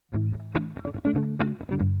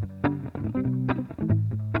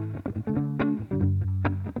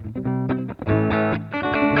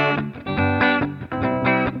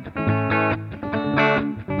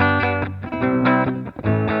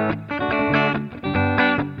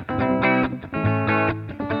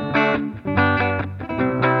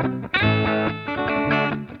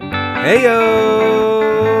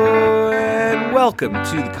Heyo, and welcome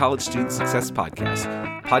to the College Student Success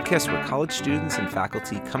Podcast where college students and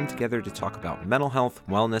faculty come together to talk about mental health,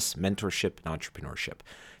 wellness, mentorship, and entrepreneurship.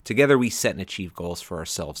 Together, we set and achieve goals for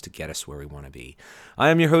ourselves to get us where we want to be. I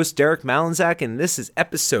am your host, Derek Malinzak, and this is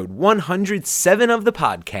episode 107 of the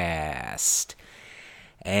podcast.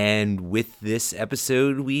 And with this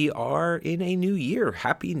episode, we are in a new year.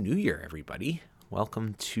 Happy New Year, everybody.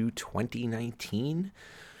 Welcome to 2019.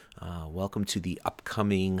 Welcome to the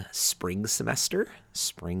upcoming spring semester,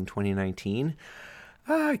 spring 2019.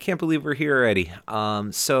 I can't believe we're here already.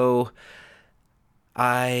 So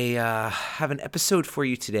I have an episode for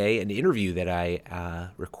you today, an interview that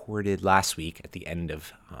I recorded last week at the end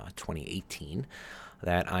of 2018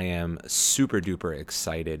 that I am super duper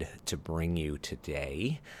excited to bring you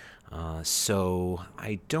today. So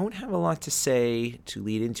I don't have a lot to say to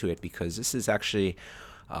lead into it because this is actually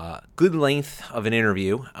good length of an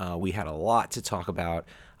interview. We had a lot to talk about.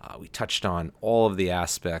 We touched on all of the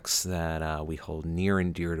aspects that we hold near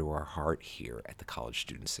and dear to our heart here at the College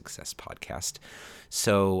Student Success Podcast.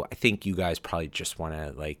 So I think you guys probably just want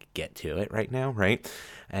to get to it right now, right?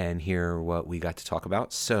 And hear what we got to talk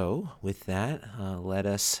about. So with that, let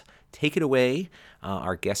us take it away.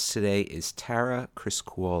 Our guest today is Tara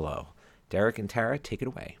Criscuolo. Derek and Tara, take it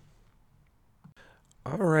away.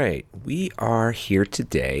 All right, we are here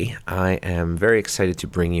today. I am very excited to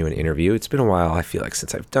bring you an interview. It's been a while, I feel like,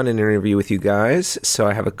 since I've done an interview with you guys, so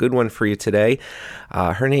I have a good one for you today.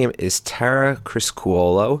 Her name is Tara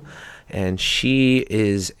Criscuolo, and she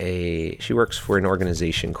works for an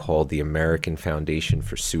organization called the American Foundation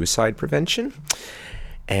for Suicide Prevention.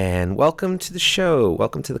 And welcome to the show.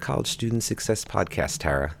 Welcome to the College Student Success Podcast,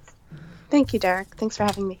 Tara. Thank you, Derek. Thanks for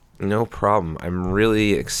having me. No problem. I'm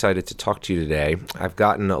really excited to talk to you today. I've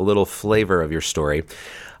gotten a little flavor of your story.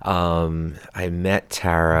 I met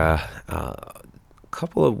Tara a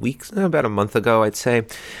couple of weeks, about a month ago, I'd say.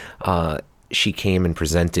 She came and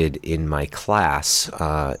presented in my class.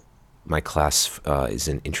 My class is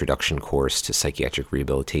an introduction course to psychiatric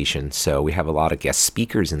rehabilitation. So we have a lot of guest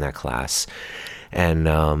speakers in that class.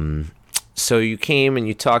 And so you came and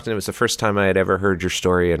you talked, and it was the first time I had ever heard your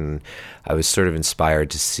story, and I was sort of inspired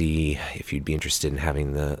to see if you'd be interested in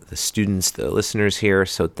having the students, the listeners here.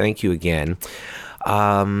 So thank you again.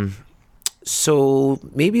 So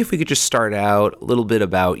maybe if we could just start out a little bit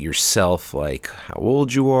about yourself, like how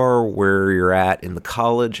old you are, where you're at in the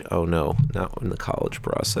college. Oh no, not in the college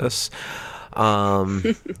process.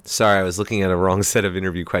 Sorry, I was looking at a wrong set of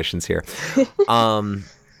interview questions here.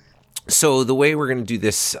 So the way we're going to do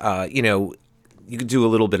this, you could do a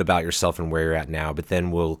little bit about yourself and where you're at now, but then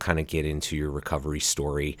we'll kind of get into your recovery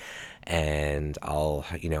story, and I'll,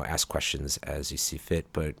 ask questions as you see fit.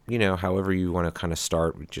 But, however you want to kind of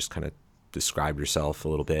start, just kind of describe yourself a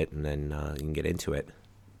little bit, and then you can get into it.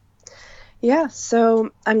 Yeah,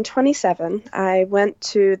 so I'm 27. I went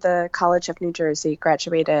to the College of New Jersey,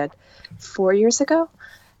 graduated 4 years ago.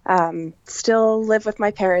 Still live with my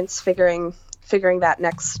parents, figuring that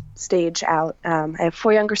next stage out. I have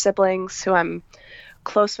 4 younger siblings who I'm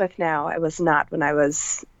close with now. I was not when I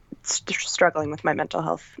was struggling with my mental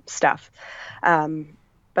health stuff.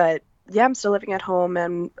 But yeah, I'm still living at home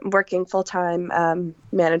and working full time,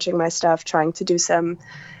 managing my stuff, trying to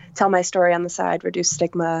tell my story on the side, reduce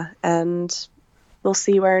stigma, and we'll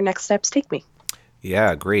see where next steps take me.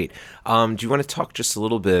 Yeah, great. Do you want to talk just a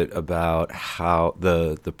little bit about how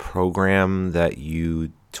the program that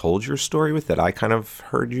you told your story with, that I kind of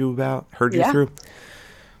heard you through?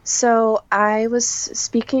 So I was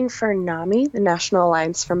speaking for NAMI, the National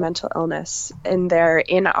Alliance for Mental Illness, in their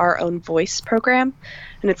In Our Own Voice program.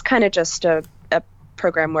 And it's kind of just a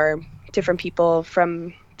program where different people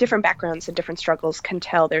from different backgrounds and different struggles can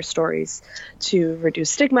tell their stories to reduce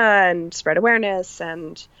stigma and spread awareness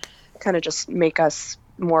and kind of just make us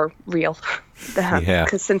more real. Yeah.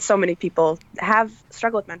 Because since so many people have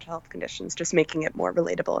struggled with mental health conditions, just making it more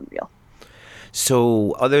relatable and real.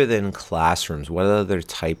 So other than classrooms, what other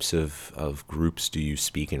types of groups do you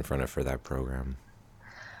speak in front of for that program?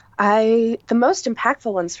 The most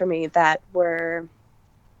impactful ones for me that were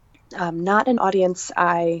not an audience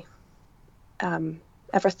I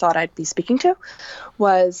ever thought I'd be speaking to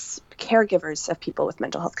was caregivers of people with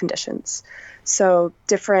mental health conditions. So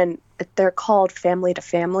they're called family to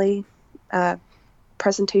family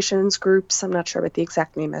presentations, groups. I'm not sure what the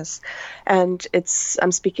exact name is. And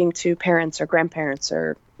I'm speaking to parents or grandparents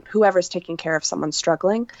or whoever's taking care of someone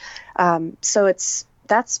struggling. So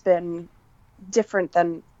that's been different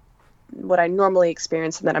than what I normally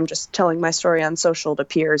experience, and then I'm just telling my story on social to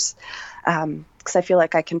peers, because I feel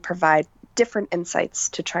like I can provide different insights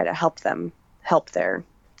to try to help them help their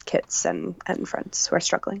kids and friends who are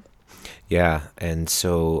struggling. Yeah, and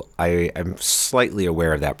so I'm slightly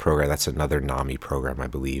aware of that program. That's another NAMI program, I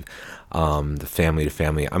believe, the Family to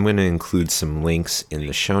Family. I'm going to include some links in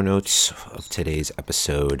the show notes of today's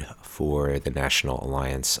episode for the National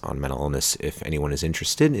Alliance on Mental Illness if anyone is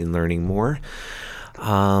interested in learning more.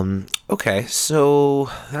 Okay, so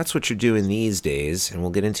that's what you're doing these days, and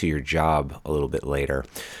we'll get into your job a little bit later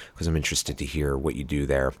because I'm interested to hear what you do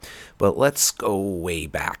there. But let's go way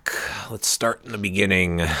back. Let's start in the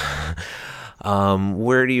beginning.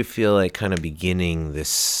 Where do you feel like kind of beginning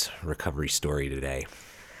this recovery story today?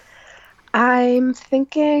 I'm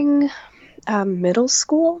thinking middle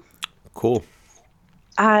school. Cool.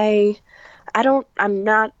 I'm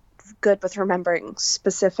not good with remembering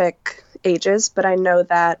specific ages, but I know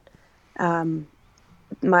that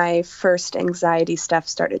my first anxiety stuff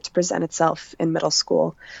started to present itself in middle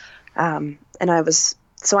school. And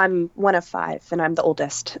I'm one of five, and I'm the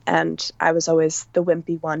oldest, and I was always the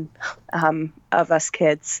wimpy one of us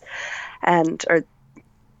kids, or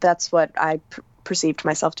that's what I perceived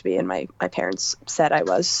myself to be, and my parents said I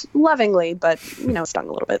was lovingly, but stung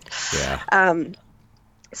a little bit. Yeah.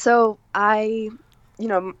 So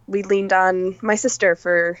we leaned on my sister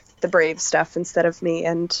for the brave stuff instead of me,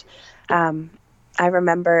 and I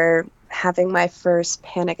remember having my first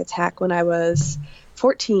panic attack when I was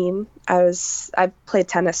 14. I've played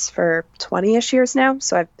tennis for 20-ish years now,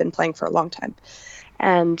 so I've been playing for a long time.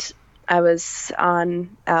 And I was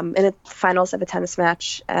in the finals of a tennis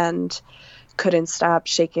match and couldn't stop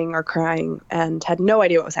shaking or crying and had no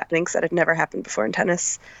idea what was happening because that had never happened before in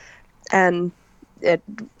tennis. And it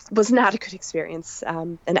was not a good experience.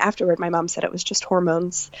 And afterward, my mom said it was just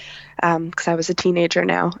hormones because I was a teenager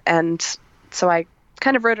now. And so I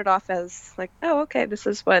kind of wrote it off as like, oh, okay, this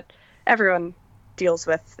is what everyone deals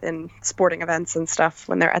with in sporting events and stuff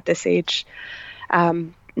when they're at this age,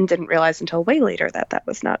 and didn't realize until way later that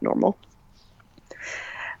was not normal.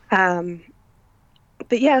 But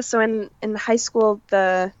yeah, so in high school,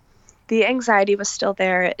 the anxiety was still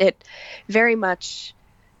there. It very much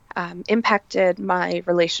impacted my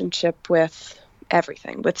relationship with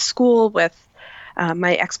everything, with school, with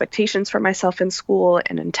my expectations for myself in school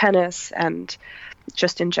and in tennis, and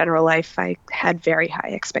just in general life. I had very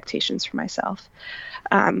high expectations for myself.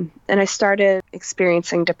 And I started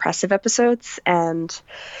experiencing depressive episodes, and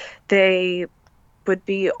they would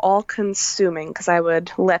be all consuming because I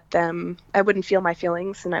wouldn't feel my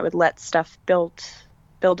feelings, and I would let stuff build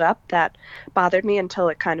up that bothered me until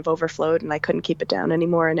it kind of overflowed and I couldn't keep it down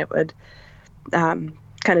anymore. And it would kind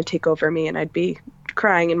of take over me, and I'd be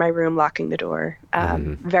crying in my room, locking the door,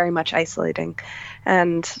 very much isolating.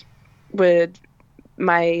 And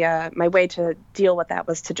my way to deal with that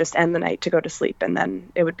was to just end the night, to go to sleep, and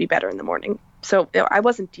then it would be better in the morning. So I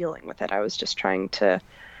wasn't dealing with it. I was just trying to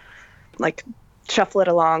like shuffle it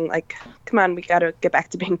along, like, come on, we got to get back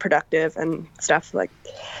to being productive and stuff. Like,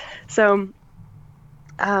 so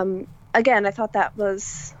again, I thought that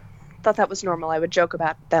was normal. I would joke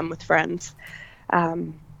about them with friends.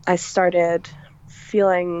 I started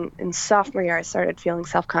feeling in sophomore year, I started feeling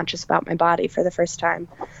self-conscious about my body for the first time.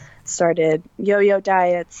 Started yo-yo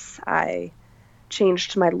diets. I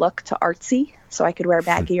changed my look to artsy so I could wear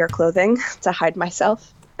baggier clothing to hide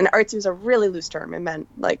myself. And artsy was a really loose term. It meant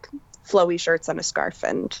like flowy shirts and a scarf,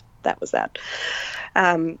 and that was that.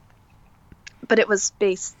 But it was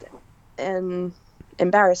based in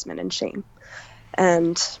embarrassment and shame.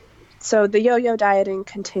 And so the yo-yo dieting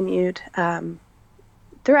continued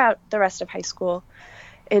throughout the rest of high school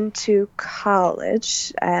into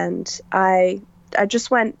college. And I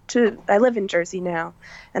live in Jersey now,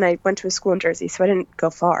 and I went to a school in Jersey, so I didn't go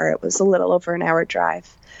far. It was a little over an hour drive.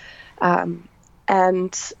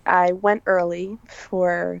 And I went early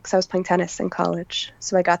because I was playing tennis in college.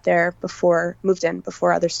 So I got there moved in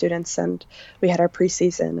before other students, and we had our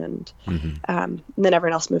preseason, and then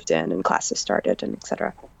everyone else moved in and classes started, and et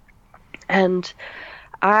cetera. And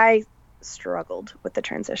I struggled with the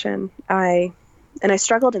transition. I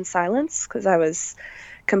struggled in silence because I was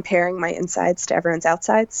comparing my insides to everyone's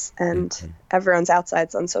outsides, and everyone's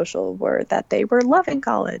outsides on social were that they were loving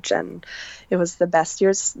college and it was the best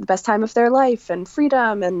time of their life and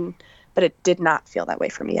freedom, but it did not feel that way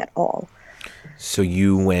for me at all. So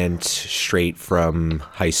you went straight from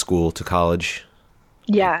high school to college?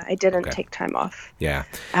 Yeah, I didn't take time off. Yeah.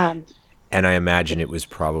 And I imagine it was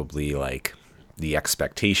probably like the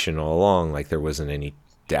expectation all along, like there wasn't any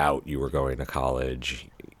doubt you were going to college.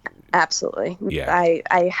 Absolutely. Yeah.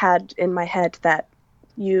 I had in my head that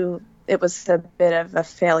it was a bit of a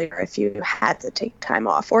failure if you had to take time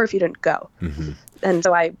off or if you didn't go. And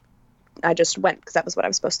so I I just went because that was what I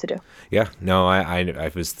was supposed to do. Yeah, no,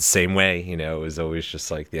 I was the same way. You know, it was always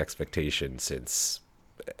just like the expectation since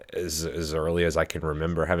as early as I can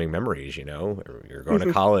remember having memories. You know, you're going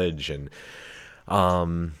to college, and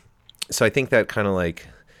so I think that kind of like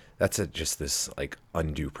that's just this like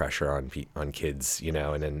undue pressure on kids, you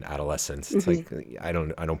know, and in adolescence. It's like I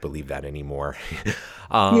don't believe that anymore.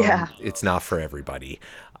 Yeah. It's not for everybody.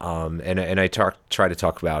 And I try to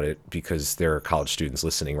talk about it because there are college students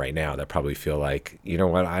listening right now that probably feel like, you know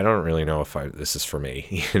what, I don't really know if this is for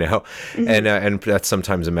me, you know, and that's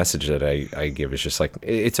sometimes a message that I give is just like,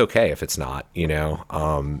 it's okay if it's not, you know,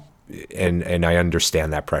 and I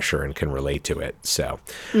understand that pressure and can relate to it. So,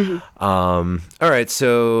 all right.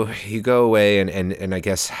 So you go away and I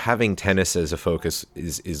guess having tennis as a focus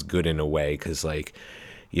is good in a way. 'Cause like,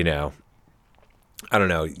 you know, I don't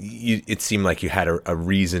know, it seemed like you had a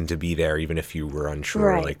reason to be there, even if you were unsure,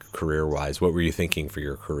 Right. like career wise. What were you thinking for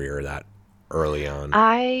your career that early on?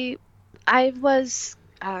 I was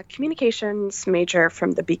a communications major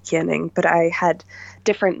from the beginning, but I had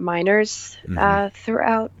different minors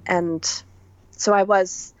throughout, and so I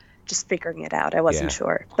was just figuring it out. I wasn't Yeah.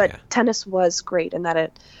 sure, but Yeah. tennis was great in that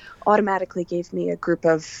it automatically gave me a group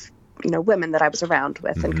of women that I was around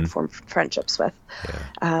with and could form friendships with.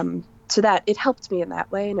 Yeah. So that it helped me in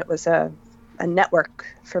that way, and it was a network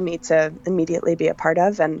for me to immediately be a part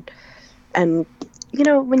of, and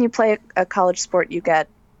when you play a college sport, you get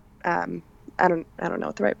I don't know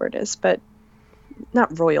what the right word is, but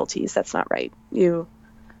not royalties. That's not right. You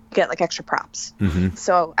get like extra props.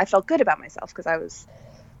 So I felt good about myself because I was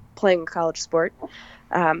playing a college sport,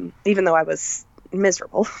 even though I was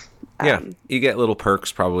miserable. Yeah, you get little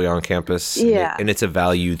perks probably on campus. Yeah. And it's a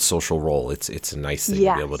valued social role. It's a nice thing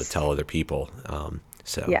to be able to tell other people.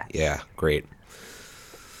 So Yes. yeah, great.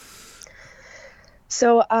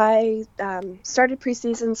 So I started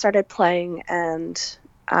preseason, started playing, and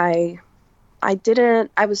I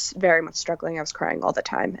was very much struggling. I was crying all the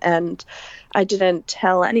time, and I didn't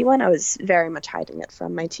tell anyone. I was very much hiding it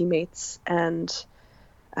from my teammates, and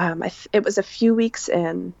it was a few weeks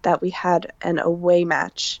in that we had an away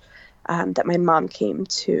match that my mom came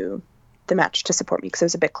to the match to support me because it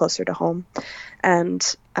was a bit closer to home. And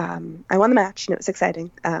I won the match, and it was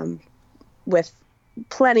exciting with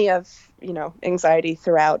plenty of, anxiety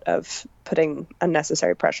throughout of putting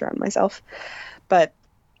unnecessary pressure on myself. But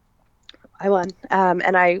I won.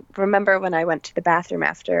 And I remember when I went to the bathroom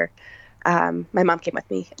after, my mom came with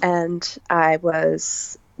me, and I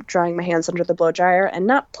was drying my hands under the blow dryer and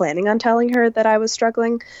not planning on telling her that I was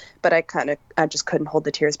struggling, but I just couldn't hold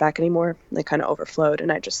the tears back anymore. They kind of overflowed,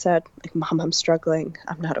 and I just said, like, Mom, I'm struggling.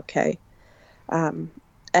 I'm not okay.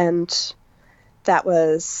 And that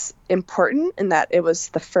was important in that it was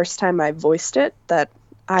the first time I voiced it, that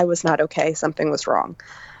I was not okay. Something was wrong.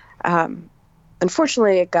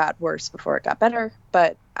 Unfortunately, it got worse before it got better,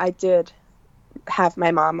 but I did have my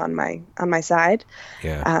mom on my side.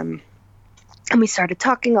 Yeah. And we started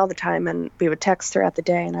talking all the time, and we would text throughout the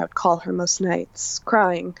day, and I would call her most nights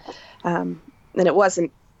crying. And it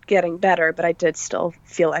wasn't getting better, but I did still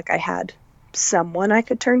feel like I had someone I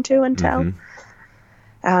could turn to and tell.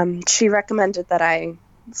 She recommended that I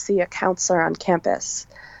see a counselor on campus.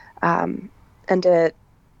 And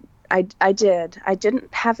I did. I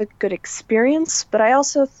didn't have a good experience, but I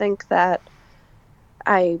also think that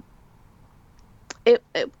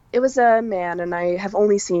it was a man, and I have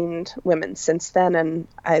only seen women since then, and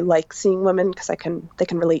I like seeing women because they can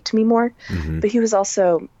relate to me more. But he was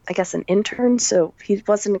also, I guess, an intern, so he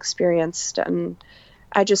wasn't experienced, and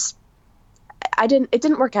it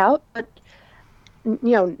didn't work out. But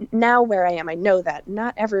now where I am, I know that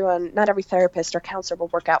not every therapist or counselor will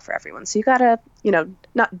work out for everyone. So you gotta,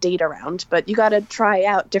 not date around, but you gotta try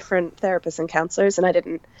out different therapists and counselors. And I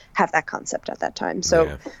didn't have that concept at that time.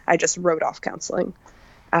 So I just wrote off counseling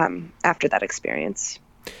after that experience.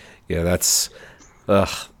 Yeah, that's,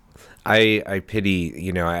 I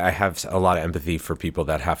pity, I have a lot of empathy for people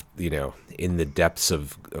that have, in the depths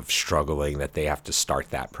of struggling, that they have to start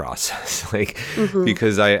that process,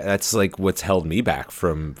 because that's like what's held me back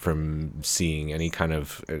from seeing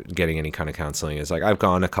getting any kind of counseling is like, I've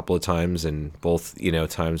gone a couple of times, and both,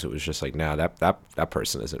 times it was just like, no, that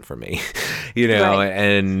person isn't for me, Right.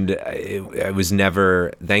 and it was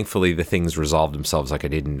never, thankfully the things resolved themselves. Like I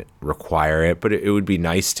didn't require it, but it would be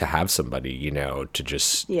nice to have somebody, to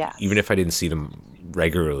just, Yes. even if I didn't see them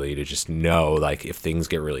regularly, to just know, like, if things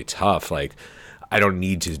get really tough, like, I don't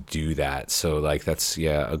need to do that. So, like, that's,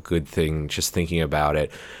 a good thing, just thinking about it.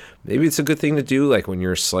 Maybe it's a good thing to do, like, when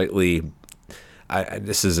you're slightly,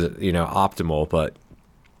 this is, optimal, but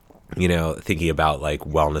thinking about like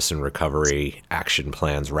wellness and recovery action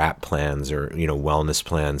plans, RAP plans, or, wellness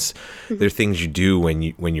plans. They're things you do when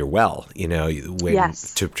you're well,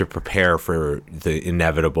 Yes. to prepare for the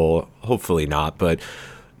inevitable, hopefully not, but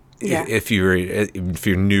Yeah. if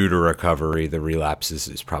you're new to recovery, the relapses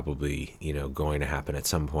is probably, going to happen at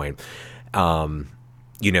some point.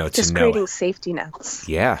 Just to know. creating safety nets.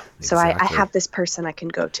 Yeah, So I exactly. have this person I can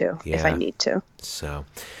go to if I Yeah. need to. So,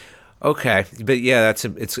 okay, but yeah,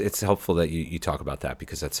 it's helpful that you talk about that,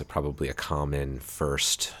 because that's probably a common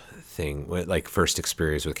first thing, like first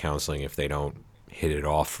experience with counseling, if they don't hit it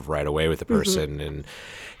off right away with the person, and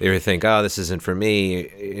they would think, oh, this isn't for me,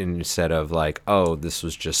 instead of like, oh, this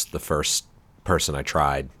was just the first person I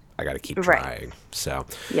tried, I got to keep Right. trying. So,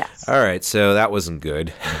 Yes. all right, so that wasn't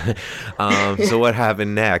good. So what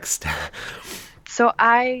happened next? So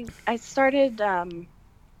I started I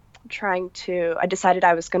decided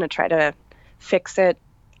I was going to try to fix it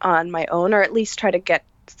on my own, or at least try to get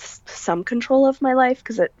some control of my life,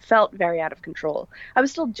 because it felt very out of control. I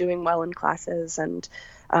was still doing well in classes and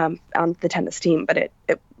on the tennis team, but it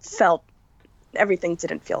felt, everything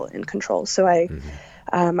didn't feel in control. So I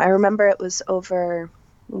remember it was over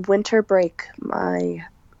winter break, my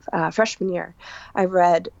freshman year. I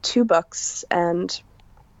read 2 books, and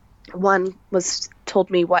one told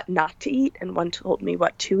me what not to eat, and one told me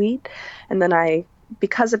what to eat. And then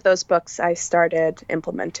because of those books, I started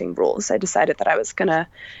implementing rules. I decided that I was going to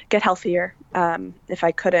get healthier. If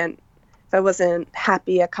I wasn't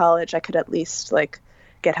happy at college, I could at least like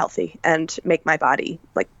get healthy and make my body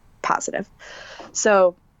like positive.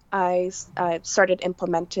 So I started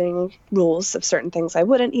implementing rules of certain things I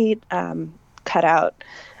wouldn't eat, cut out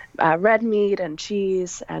red meat and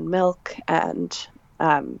cheese and milk, and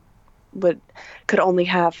could only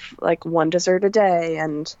have like 1 dessert a day,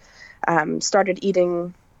 and started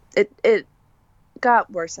eating. It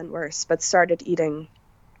got worse and worse, but started eating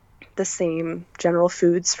the same general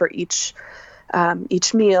foods for each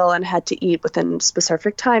meal, and had to eat within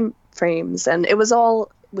specific time frames. And it was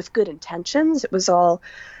all with good intentions. It was all,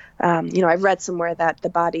 I read somewhere that the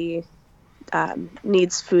body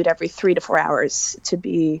needs food every 3 to 4 hours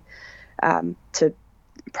to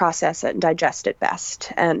process it and digest it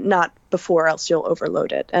best, and not before, else you'll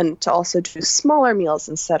overload it. And to also do smaller meals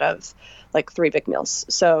instead of like 3 big meals.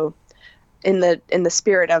 So in the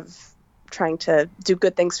spirit of trying to do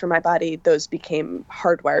good things for my body, those became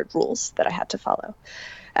hardwired rules that I had to follow.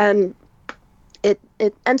 And it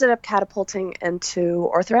ended up catapulting into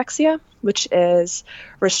orthorexia, which is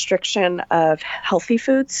restriction of healthy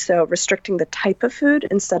foods. So restricting the type of food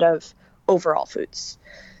instead of overall foods.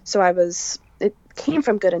 So it came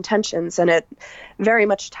from good intentions, and it very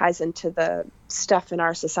much ties into the stuff in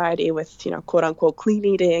our society with, quote unquote, clean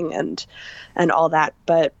eating and all that.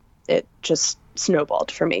 But it just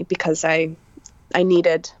snowballed for me, because I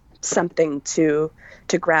needed something to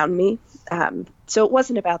ground me. So it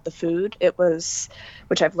wasn't about the food. It was,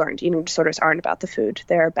 which I've learned, eating disorders aren't about the food.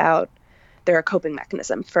 They're a coping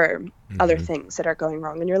mechanism for other things that are going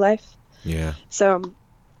wrong in your life. Yeah. So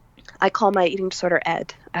I call my eating disorder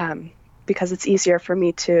Ed, because it's easier for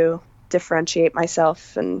me to differentiate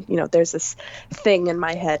myself. And, there's this thing in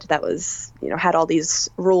my head that was, had all these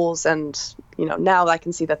rules, and, now I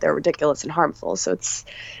can see that they're ridiculous and harmful. So it's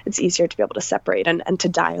easier to be able to separate and to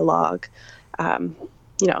dialogue,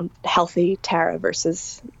 healthy Tara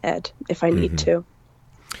versus Ed if I need to.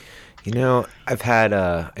 I've had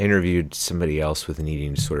I interviewed somebody else with an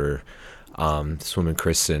eating disorder, this woman,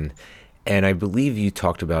 Kristen, and I believe you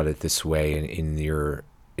talked about it this way in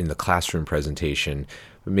the classroom presentation,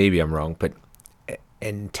 but maybe I'm wrong. But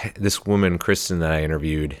this woman, Kristen, that I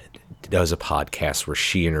interviewed, does a podcast where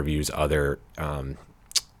she interviews other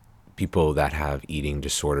people that have eating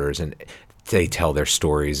disorders, and they tell their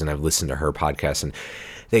stories. And I've listened to her podcast, and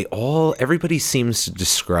everybody seems to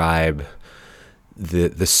describe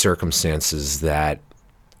the circumstances that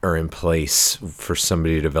are in place for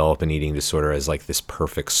somebody to develop an eating disorder as like this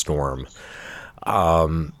perfect storm.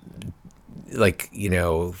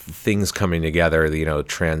 Things coming together,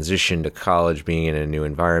 transition to college, being in a new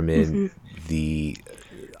environment, the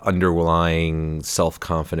underlying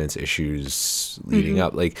self-confidence issues leading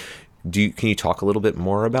up. Can you talk a little bit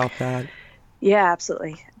more about that? Yeah,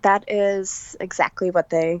 absolutely. That is exactly what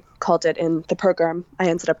they called it in the program I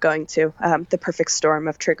ended up going to, the perfect storm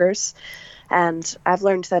of triggers. And I've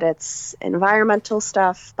learned that it's environmental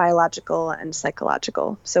stuff, biological, and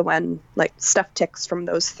psychological. So when stuff ticks from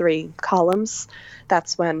those 3 columns,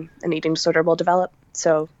 that's when an eating disorder will develop.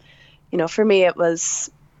 So, for me, it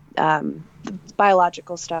was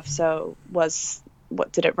biological stuff. So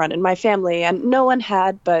what did it run in my family? And no one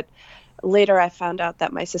had, but Later, I found out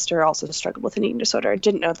that my sister also struggled with an eating disorder. I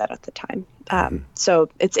didn't know that at the time. So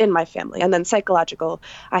it's in my family. And then psychological,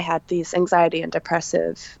 I had these anxiety and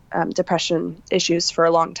depression issues for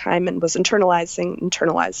a long time, and was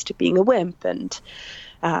internalized to being a wimp, and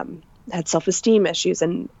had self-esteem issues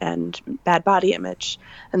and bad body image.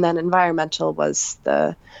 And then environmental was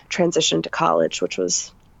the transition to college, which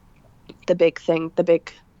was the big thing, the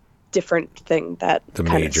big different thing that The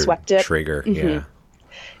kind of major swept it. trigger,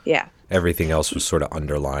 Yeah. Everything else was sort of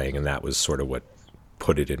underlying, and that was sort of what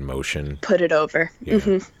put it in motion. Put it over.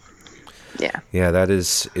 Yeah. Yeah. Yeah, that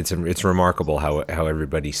is, it's remarkable how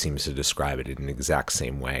everybody seems to describe it in the exact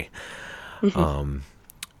same way.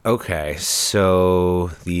 Okay, so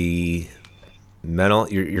the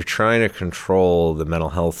you're trying to control the mental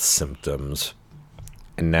health symptoms,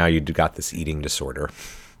 and now you got this eating disorder.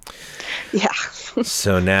 Yeah.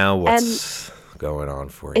 So now what's going on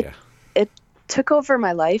for you? It took over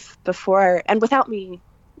my life before, and without me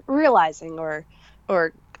realizing or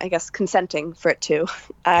I guess consenting for it to.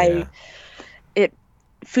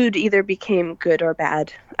 Food either became good or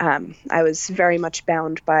bad. I was very much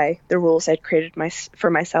bound by the rules I'd created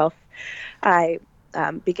for myself. I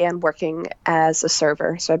began working as a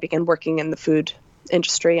server, so I began working in the food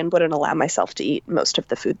industry and wouldn't allow myself to eat most of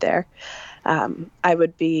the food there.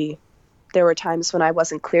 There were times when I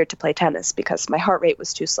wasn't cleared to play tennis because my heart rate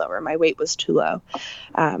was too slow or my weight was too low.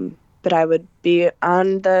 But I would be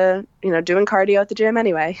on doing cardio at the gym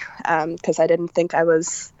anyway, because I didn't think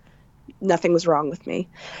nothing was wrong with me.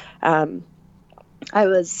 I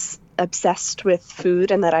was obsessed with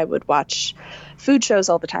food, and that I would watch food shows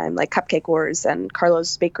all the time, like Cupcake Wars and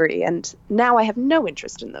Carlo's Bakery. And now I have no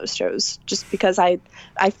interest in those shows just because I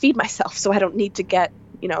feed myself, so I don't need to get,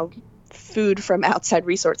 food from outside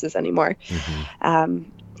resources anymore.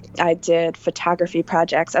 I did photography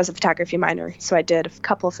projects. I was a photography minor, so I did a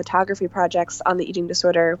couple of photography projects on the eating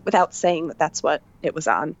disorder without saying that that's what it was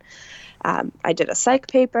on. I did a psych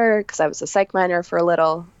paper because I was a psych minor for a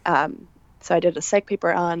little. So I did a psych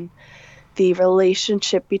paper on the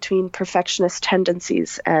relationship between perfectionist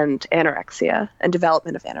tendencies and anorexia and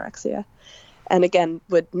development of anorexia. And again,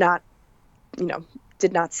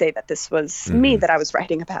 did not say that this was me that I was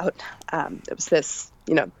writing about. It was this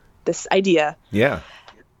idea. Yeah.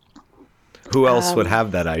 Who else would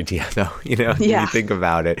have that idea, though? When you think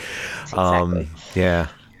about it. Exactly. Yeah.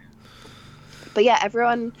 But yeah,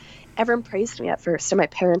 everyone praised me at first, and my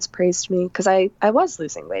parents praised me because I was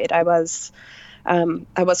losing weight. I was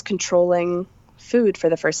controlling food for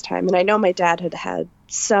the first time, and I know my dad had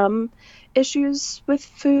some issues with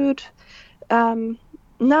food,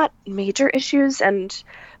 not major issues,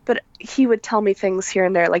 but he would tell me things here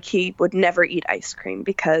and there, like he would never eat ice cream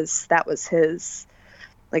because that was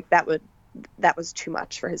that was too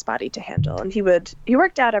much for his body to handle. And he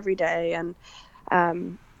worked out every day, and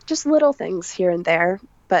just little things here and there.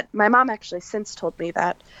 But my mom actually since told me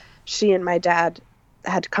that she and my dad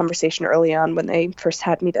had a conversation early on when they first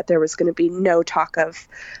had me that there was going to be no talk of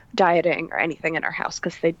dieting or anything in our house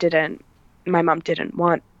because my mom didn't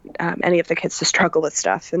want any of the kids to struggle with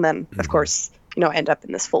stuff. And then, of course, I end up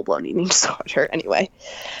in this full-blown eating disorder anyway.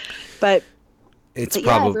 But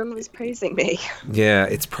everyone was praising me. Yeah,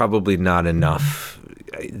 it's probably not enough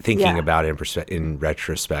thinking about it in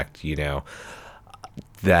retrospect,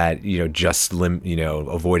 that, just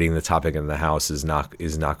avoiding the topic in the house is not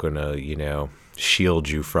going to, shield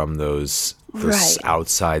you from those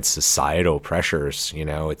outside societal pressures.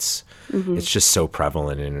 It's just so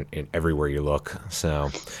prevalent in everywhere you look. So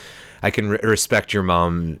I can respect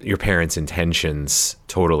your parents' intentions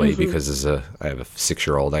totally, because I have a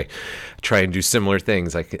 6-year-old, I try and do similar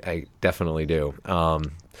things. I definitely do.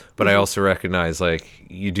 But I also recognize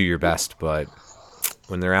you do your best, but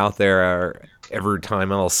when they're out there every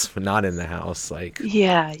time else, not in the house,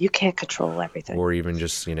 you can't control everything, or even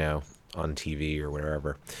just, on TV or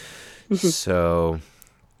wherever. So,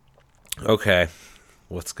 okay.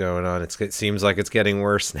 What's going on? It seems like it's getting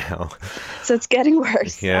worse now. So it's getting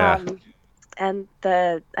worse. Yeah. And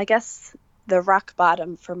I guess the rock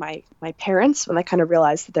bottom for my parents when they kind of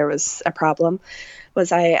realized that there was a problem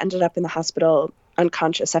was I ended up in the hospital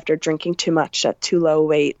unconscious after drinking too much at too low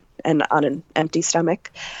weight and on an empty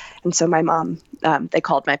stomach. And so my mom, they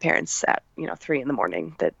called my parents at 3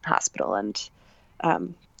 a.m, the hospital, and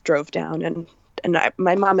drove down. And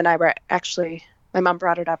my mom and I were actually, my mom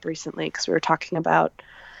brought it up recently because we were talking about,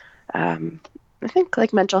 I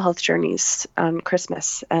think mental health journeys on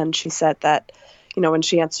Christmas. And she said that, when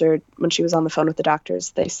she was on the phone with the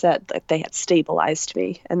doctors, they said that they had stabilized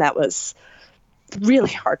me. And that was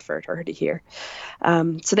really hard for her to hear.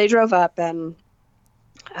 So they drove up and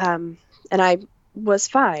I was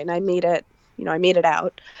fine. I made it, I made it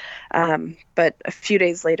out. But a few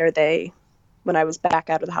days later, when I was back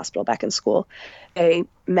out of the hospital, back in school, they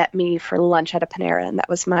met me for lunch at a Panera, and that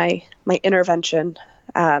was my intervention.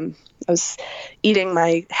 I was eating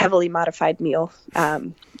my heavily modified meal,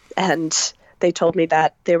 and they told me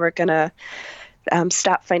that they were going to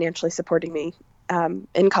stop financially supporting me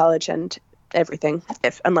in college and everything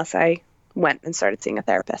unless I went and started seeing a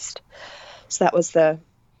therapist. So that was the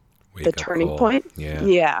turning point.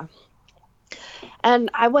 Yeah.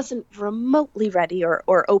 And I wasn't remotely ready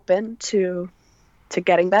or open to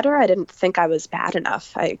getting better. I didn't think I was bad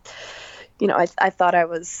enough. I thought I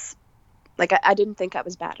was like, I didn't think I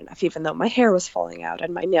was bad enough, even though my hair was falling out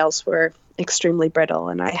and my nails were extremely brittle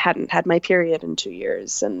and I hadn't had my period in 2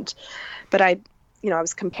 years. But I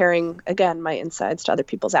was comparing again my insides to other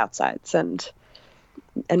people's outsides, and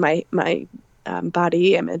my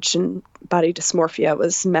body image and body dysmorphia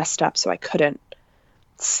was messed up. So I couldn't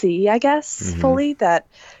see, I guess, fully that,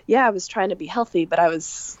 I was trying to be healthy, but I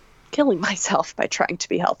was killing myself by trying to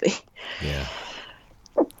be healthy. Yeah.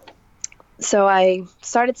 So I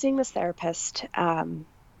started seeing this therapist,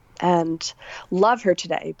 and love her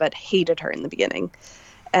today, but hated her in the beginning.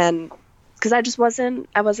 And because I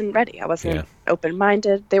wasn't ready. I wasn't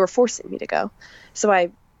open-minded. They were forcing me to go. So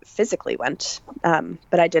I physically went,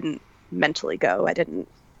 but I didn't mentally go. I didn't,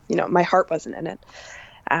 my heart wasn't in it.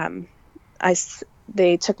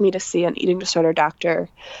 They took me to see an eating disorder doctor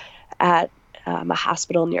at a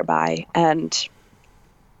hospital nearby. And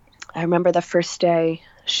I remember the first day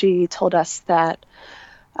she told us that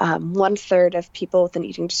 1/3 of people with an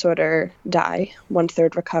eating disorder die,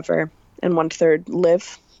 1/3 recover, and 1/3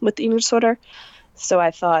 live with the eating disorder. So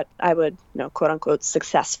I thought I would, quote unquote,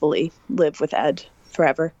 successfully live with Ed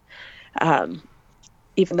forever.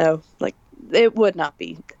 Even though it would not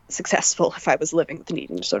be successful if I was living with an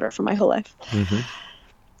eating disorder for my whole life.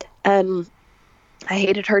 And I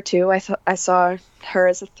hated her too. I saw her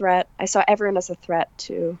as a threat. I saw everyone as a threat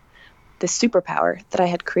to the superpower that I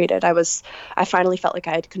had created. I finally felt like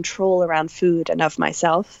I had control around food and of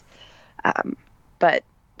myself. But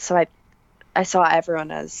so I saw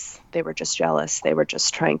everyone as they were just jealous. They were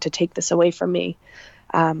just trying to take this away from me.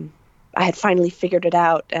 I had finally figured it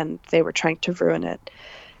out and they were trying to ruin it.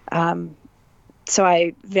 So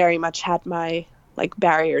I very much had my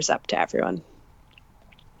barriers up to everyone.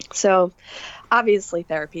 So obviously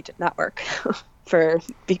therapy did not work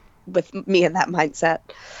with me in that mindset.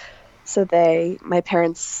 So my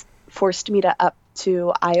parents forced me to up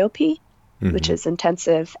to IOP, which is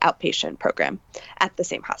intensive outpatient program at the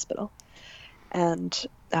same hospital. And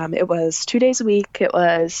it was 2 days a week. It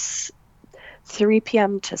was 3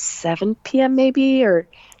 p.m. to 7 p.m. maybe, or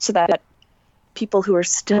so that people who were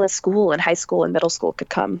still at school and high school and middle school could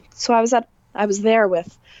come. So I was there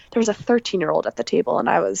there was a 13-year-old at the table and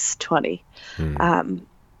I was 20,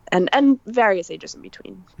 and various ages in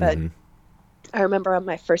between. But I remember on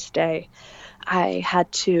my first day, I had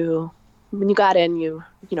to, when you got in, you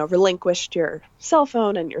relinquished your cell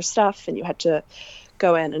phone and your stuff, and you had to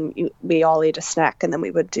go in and we all ate a snack, and then we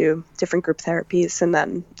would do different group therapies and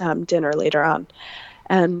then dinner later on.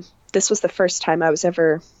 And this was the first time I was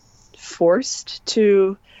ever forced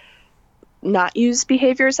to not use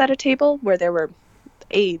behaviors at a table where there were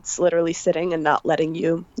aides literally sitting and not letting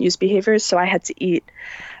you use behaviors. So I had to eat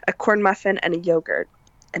a corn muffin and a yogurt,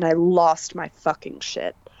 and I lost my fucking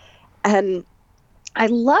shit. And I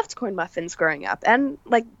loved corn muffins growing up and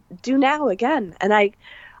do now again. And I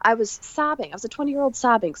was sobbing. I was a 20-year-old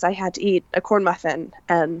sobbing because I had to eat a corn muffin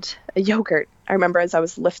and a yogurt. I remember as I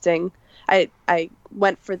was lifting, I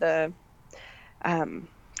went for the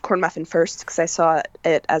corn muffin first because I saw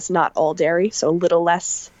it as not all dairy, so a little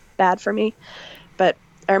less bad for me. But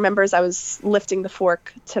I remember as I was lifting the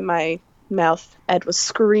fork to my mouth, Ed was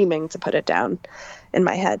screaming to put it down in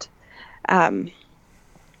my head. And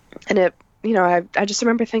it, I just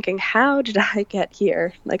remember thinking, how did I get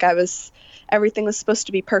here? Everything was supposed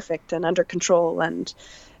to be perfect and under control, and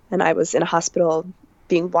I was in a hospital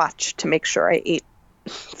being watched to make sure I ate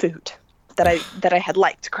food that I had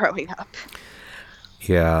liked growing up.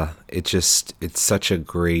 Yeah, it's such a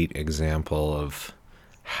great example of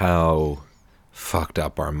how fucked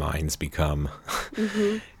up our minds become.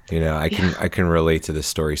 I can relate to this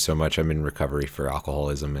story so much. I'm in recovery for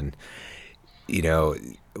alcoholism, and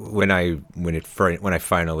when I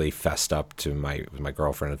finally fessed up to my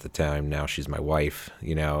girlfriend at the time, now she's my wife,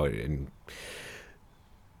 and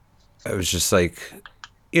I was just I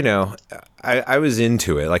was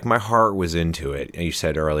into it. My heart was into it. And you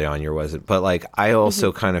said early on you wasn't, but I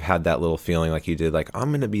also kind of had that little feeling like you did, I'm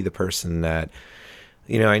going to be the person that,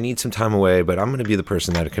 I need some time away, but I'm going to be the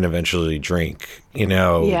person that can eventually drink,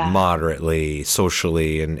 Yeah. moderately,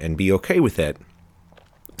 socially, and be okay with it.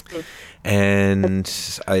 And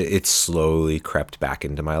it slowly crept back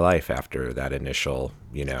into my life after that initial,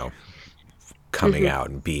 coming out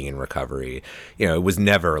and being in recovery. It was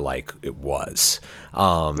never like it was,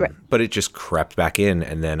 Right. but it just crept back in.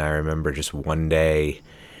 And then I remember just one day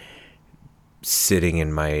sitting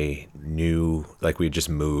in my new, like we had just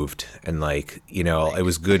moved, and like, it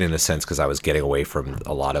was good in a sense because I was getting away from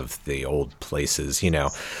a lot of the old places. I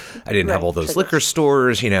didn't have Right, all those liquor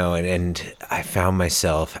stores, and I found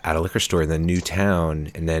myself at a liquor store in the new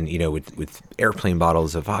town, and then, with airplane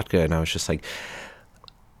bottles of vodka, and I was just like,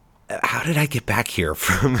 how did I get back here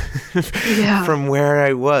from Yeah. from where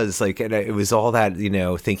I was? Like, and it was all that,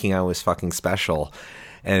 thinking I was fucking special,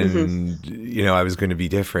 and I was going to be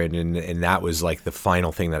different, and that was like the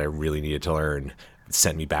final thing that I really needed to learn. It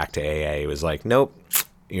sent me back to AA. It was like, nope,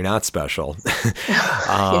 you're not special.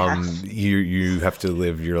 You have to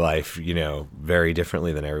live your life, very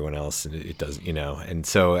differently than everyone else, and it does, and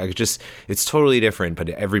so it's totally different, but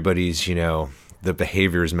everybody's, the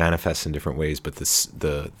behaviors manifest in different ways, but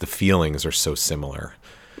the feelings are so similar.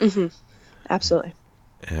 Absolutely.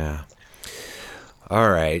 Yeah. All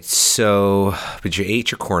right. So, but you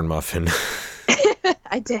ate your corn muffin.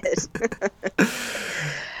 I did.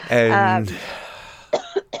 And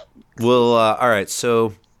well, all right.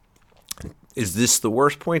 So, is this the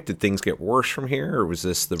worst point? Did things get worse from here, or was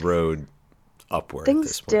this the road upward? At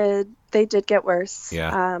this point? They did get worse.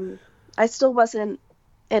 Yeah. I still wasn't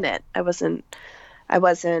in it. I wasn't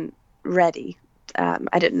ready. I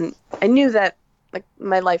knew that like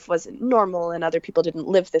my life wasn't normal and other people didn't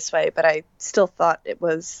live this way, but I still thought it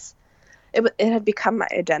had become my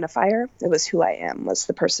identifier. It was who I am, was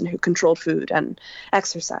the person who controlled food and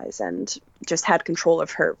exercise and just had control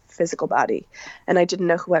of her physical body. And I didn't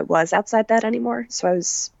know who I was outside that anymore. So I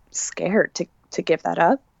was scared to give that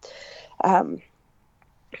up.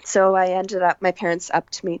 So I ended up, my parents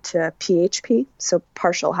upped me to PHP, so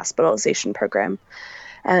partial hospitalization program.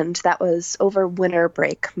 And that was over winter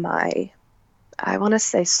break, I want to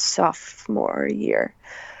say sophomore year.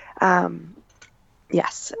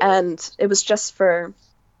 Yes. And it was just for,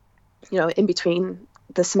 in between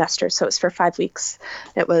the semester. So it was for 5 weeks.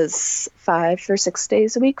 It was 5 or 6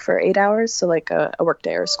 days a week for 8 hours. So like a work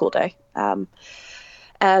day or a school day.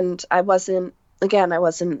 And I wasn't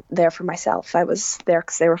there for myself. I was there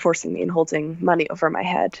because they were forcing me and holding money over my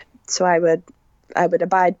head. So I would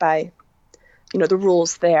abide by, the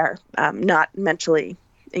rules there, not mentally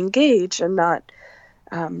engage and not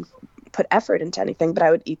put effort into anything, but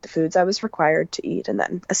I would eat the foods I was required to eat. And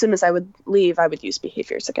then as soon as I would leave, I would use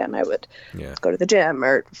behaviors again. I would go to the gym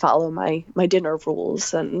or follow my dinner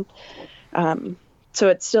rules. And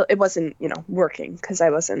so it wasn't, working because I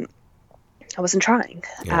wasn't trying.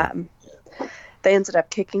 Yeah. They ended up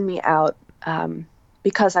kicking me out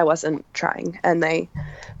because I wasn't trying. And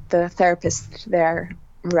the therapist there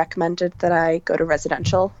recommended that I go to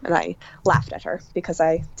residential, and I laughed at her because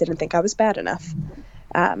I didn't think I was bad enough.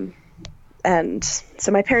 And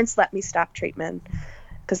so my parents let me stop treatment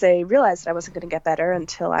because they realized that I wasn't going to get better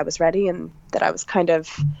until I was ready, and that I was kind of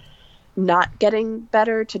not getting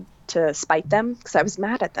better to spite them because I was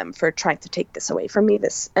mad at them for trying to take this away from me.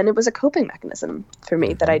 And it was a coping mechanism for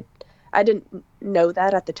me that I didn't know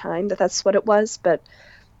that at the time that that's what it was, but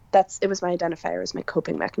it was my identifier, it was my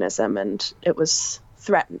coping mechanism, and it was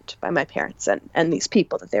threatened by my parents and these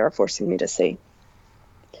people that they were forcing me to see.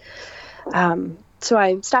 So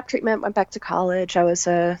I stopped treatment, went back to college. I was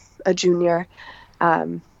a junior.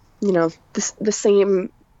 It was the same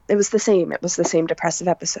depressive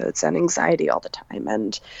episodes and anxiety all the time,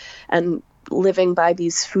 and living by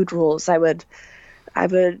these food rules. I was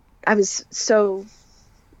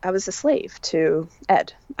a slave to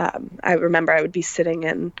Ed. I remember I would be sitting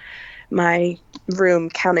in my room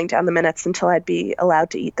counting down the minutes until I'd be allowed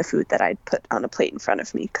to eat the food that I'd put on a plate in front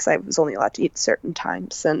of me, because I was only allowed to eat certain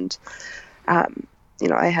times. And,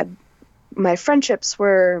 I had my friendships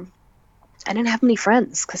were, I didn't have many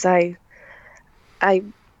friends because I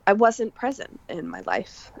wasn't present in my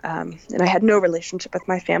life. And I had no relationship with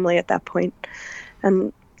my family at that point.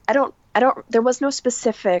 And there was no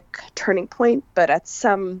specific turning point, but at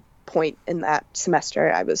some point in that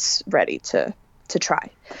semester, I was ready to try.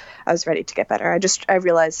 I was ready to get better. I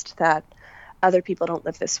realized that other people don't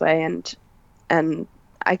live this way, and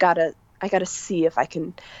I gotta see if I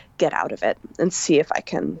can get out of it and see if I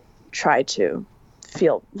can try to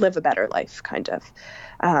live a better life, kind of.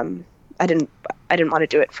 I didn't want to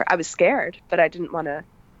do it I was scared, but I didn't want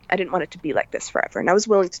it to be like this forever. And I was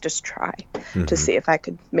willing to just try to see if I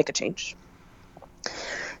could make a change.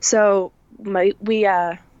 So my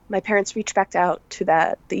parents reached back out to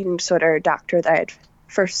the eating disorder doctor that I had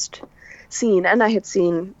first seen, and I had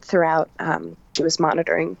seen throughout. She was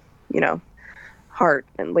monitoring, heart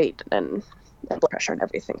and weight and blood pressure and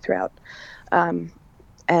everything throughout.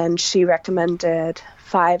 And she recommended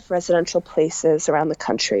 5 residential places around the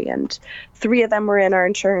country, and 3 of them were in our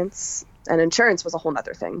insurance. And insurance was a whole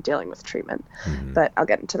other thing, dealing with treatment, but I'll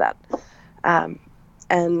get into that.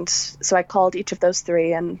 And so I called each of those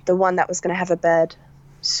 3, and the one that was going to have a bed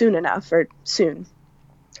soon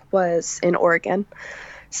was in Oregon.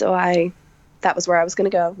 So that was where I was going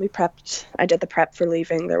to go. I did the prep for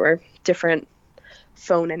leaving. There were different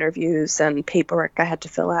phone interviews and paperwork I had to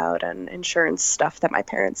fill out and insurance stuff that my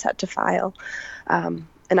parents had to file. And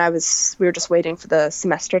we were just waiting for the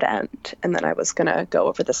semester to end, and then I was going to go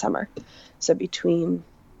over the summer. So between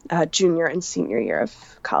junior and senior year of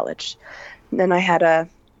college. And then I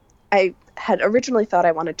had originally thought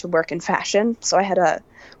I wanted to work in fashion. So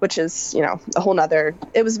which is, a whole nother,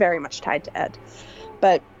 it was very much tied to ed.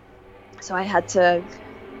 But so I had to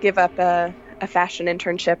give up a fashion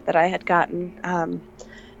internship that I had gotten,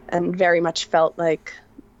 and very much felt like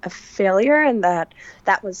a failure, and that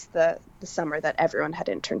was the summer that everyone had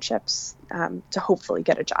internships to hopefully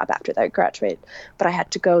get a job after they graduate. But I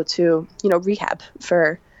had to go to, rehab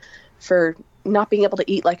for not being able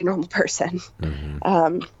to eat like a normal person.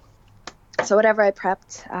 So whatever I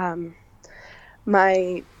prepped,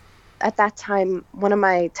 at that time, one of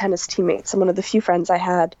my tennis teammates and one of the few friends I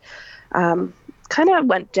had, kind of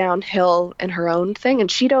went downhill in her own thing.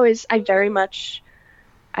 And I very much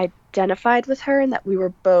identified with her in that we were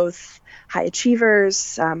both high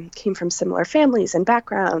achievers, came from similar families and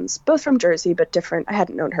backgrounds, both from Jersey, but different. I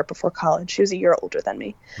hadn't known her before college. She was a year older than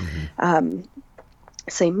me.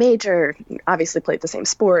 Same major, obviously played the same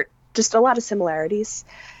sport, just a lot of similarities.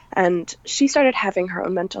 And she started having her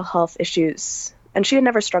own mental health issues, and she had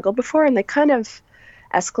never struggled before, and they kind of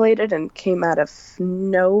escalated and came out of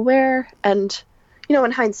nowhere. And,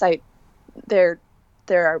 in hindsight, there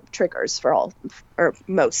are triggers for all or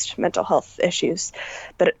most mental health issues.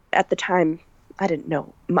 But at the time, I didn't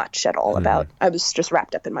know much at all about. I was just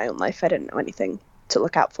wrapped up in my own life. I didn't know anything to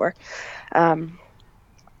look out for.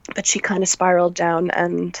 But she kind of spiraled down,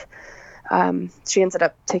 and she ended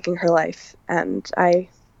up taking her life. And I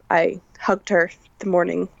hugged her the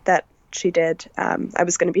morning that she did. I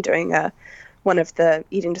was going to be doing one of the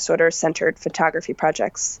eating disorder centered photography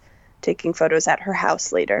projects, taking photos at her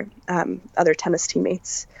house later, other tennis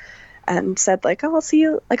teammates, and said like, oh, I'll see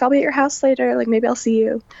you, like, I'll be at your house later, like maybe I'll see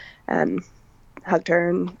you, and hugged her.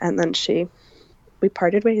 And then we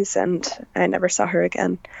parted ways, and I never saw her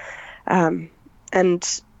again. And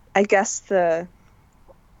I guess the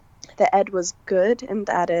ed was good in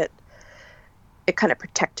that it kind of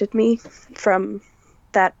protected me from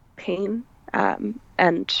that pain,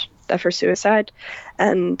 and of her suicide.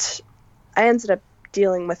 And I ended up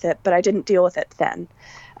dealing with it, but I didn't deal with it then.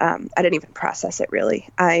 I didn't even process it really.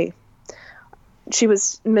 She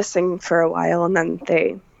was missing for a while, and then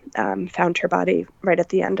they found her body right at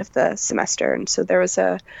the end of the semester. And so there was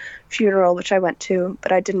a funeral, which I went to,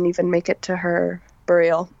 but I didn't even make it to her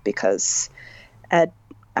burial because Ed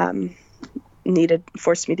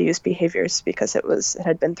forced me to use behaviors because it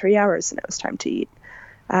had been 3 hours and it was time to eat.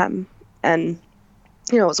 And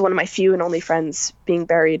it was one of my few and only friends being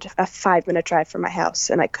buried a 5-minute drive from my house,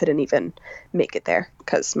 and I couldn't even make it there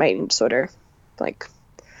because my eating disorder,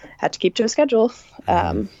 had to keep to a schedule.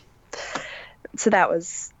 So that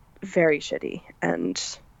was very shitty, and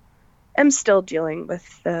I'm still dealing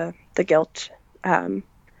with the guilt. And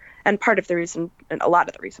part of the reason, and a lot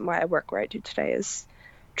of the reason why I work where I do today, is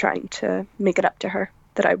trying to make it up to her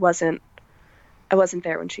that I wasn't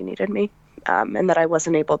there when she needed me, and that I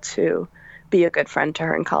wasn't able to be a good friend to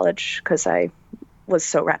her in college because I was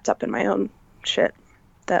so wrapped up in my own shit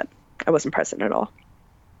that I wasn't present at all.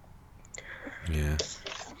 Yeah.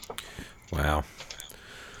 Wow.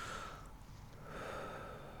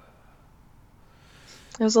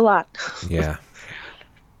 It was a lot. Yeah.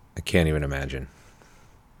 I can't even imagine.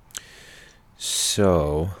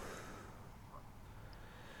 So,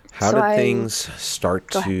 how did things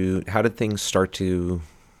start to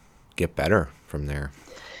get better from there?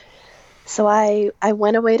 So I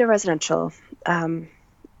went away to residential a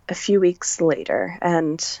few weeks later,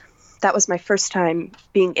 and that was my first time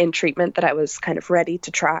being in treatment that I was kind of ready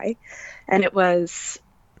to try. And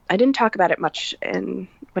I didn't talk about it much when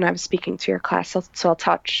I was speaking to your class, so I'll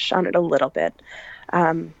touch on it a little bit.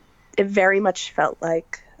 It very much felt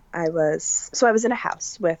like I was in a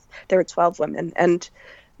house there were 12 women, and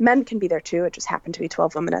men can be there too. It just happened to be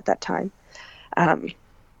 12 women at that time.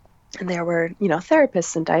 And there were,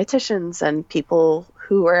 therapists and dietitians and people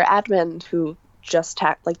who were admin who just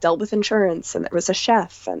dealt with insurance, and there was a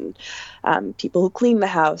chef and people who cleaned the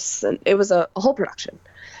house, and it was a whole production.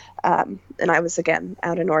 And I was again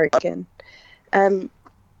out in Oregon.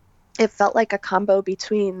 It felt like a combo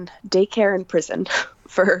between daycare and prison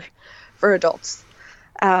for adults.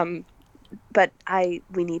 But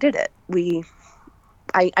we needed it.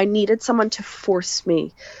 I needed someone to force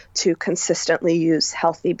me to consistently use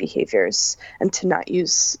healthy behaviors and to not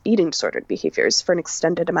use eating disordered behaviors for an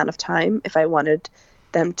extended amount of time if I wanted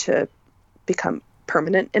them to become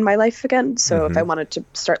permanent in my life again. So if I wanted to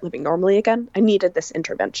start living normally again, I needed this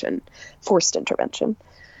intervention, forced intervention.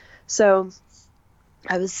 So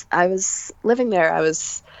I was living there. I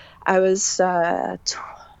was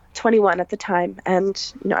 21 at the time,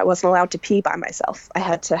 and I wasn't allowed to pee by myself. I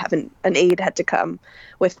had to have an aide had to come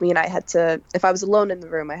with me, and I had to, if I was alone in the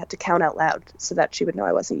room, I had to count out loud so that she would know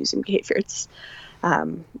I wasn't using behaviors.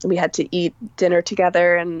 We had to eat dinner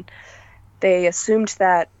together, and they had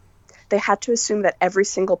to assume that every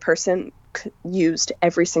single person used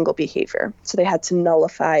every single behavior. So they had to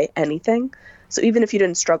nullify anything. So even if you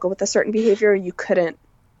didn't struggle with a certain behavior, you couldn't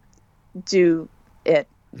do it.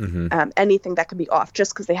 Anything that could be off,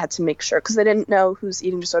 just because they had to make sure, because they didn't know whose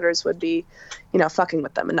eating disorders would be, fucking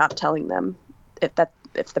with them and not telling them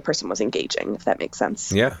if the person was engaging, if that makes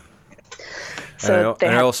sense. Yeah. So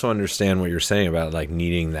I also understand what you're saying about like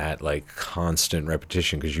needing that like constant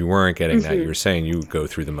repetition, because you weren't getting that. You were saying you would go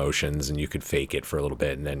through the motions and you could fake it for a little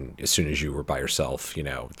bit, and then as soon as you were by yourself,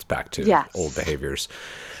 it's back to old behaviors.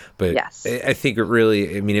 But I think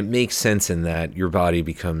it makes sense in that your body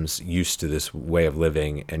becomes used to this way of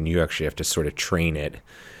living, and you actually have to sort of train it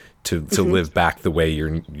to live back the way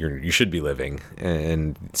you should be living.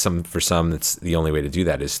 And for some, that's the only way to do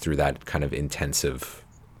that is through that kind of intensive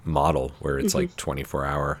model where it's like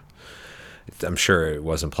 24-hour. I'm sure it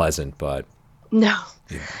wasn't pleasant, but no,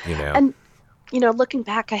 And looking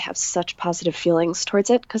back, I have such positive feelings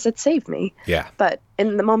towards it because it saved me. Yeah. But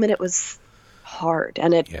in the moment, it was hard,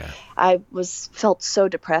 and I felt so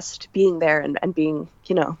depressed being there and being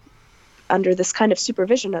under this kind of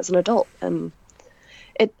supervision as an adult. And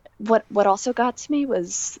what also got to me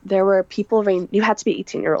was there were people, you had to be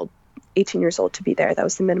 18 years old to be there. That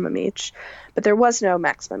was the minimum age, but there was no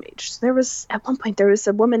maximum age. So at one point there was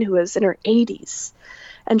a woman who was in her 80s,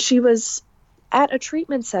 and she was at a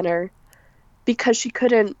treatment center because she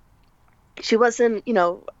wasn't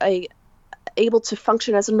able to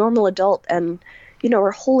function as a normal adult, and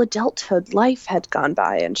her whole adulthood life had gone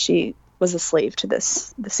by, and she was a slave to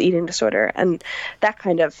this eating disorder. And that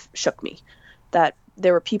kind of shook me, that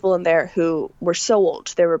there were people in there who were so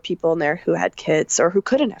old. There were people in there who had kids or who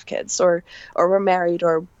couldn't have kids, or were married,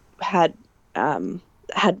 or had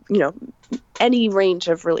any range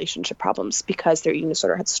of relationship problems because their eating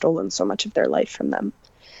disorder had stolen so much of their life from them.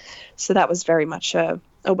 So that was very much a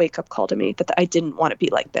wake-up call to me, that I didn't want to be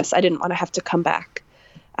like this. I didn't want to have to come back,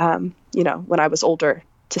 when I was older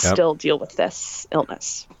to still deal with this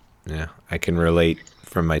illness. Yeah, I can relate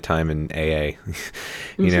from my time in AA.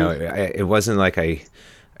 It wasn't like I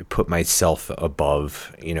put myself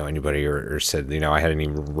above, anybody or said, I had any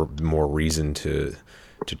more reason to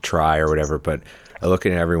try or whatever. But I look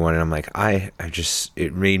at everyone and I'm like,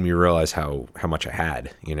 it made me realize how much I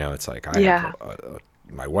had. It's like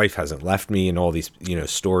my wife hasn't left me, and all these,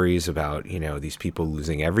 stories about, these people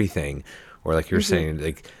losing everything, or like you're saying,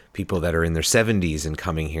 like people that are in their 70s and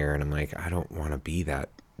coming here. And I'm like, I don't want to be that,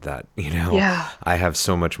 I have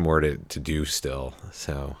so much more to do still.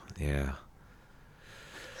 So, yeah.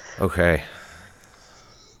 Okay.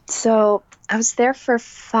 So I was there for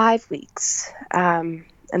 5 weeks. And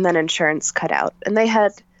then insurance cut out, and they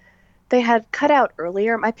had cut out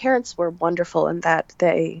earlier. My parents were wonderful in that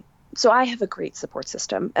so I have a great support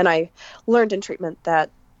system, and I learned in treatment that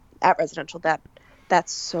at residential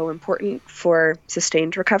that's so important for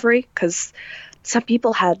sustained recovery, because some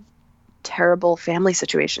people had terrible family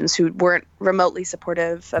situations who weren't remotely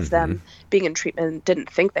supportive of them being in treatment, didn't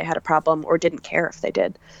think they had a problem, or didn't care if they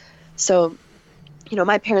did. So,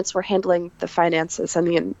 my parents were handling the finances and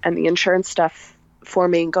the insurance stuff for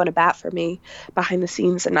me and going to bat for me behind the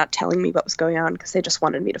scenes and not telling me what was going on, because they just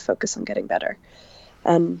wanted me to focus on getting better.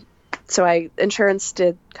 And so insurance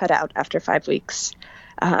did cut out after 5 weeks.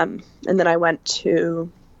 And then I went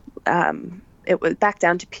to, it was back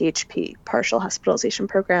down to PHP, partial hospitalization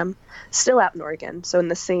program, still out in Oregon. So in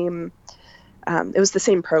the same, it was the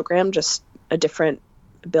same program, just a different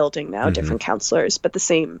building now, different counselors, but the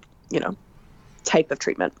same, type of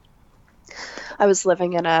treatment. I was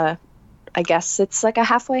living in I guess it's like a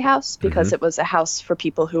halfway house, because it was a house for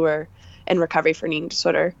people who were in recovery for an eating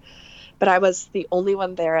disorder. But I was the only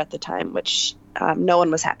one there at the time, which no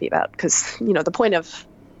one was happy about, because, the point of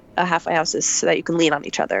a halfway house is so that you can lean on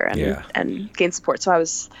each other and gain support. So I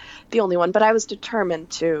was the only one, but I was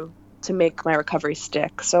determined to make my recovery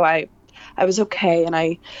stick. So I was okay, and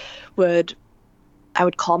I would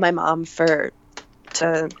call my mom to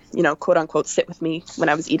quote unquote sit with me when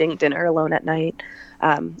I was eating dinner alone at night,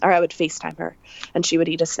 or I would FaceTime her, and she would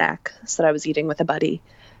eat a snack so that I was eating with a buddy.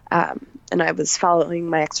 And I was following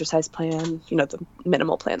my exercise plan, the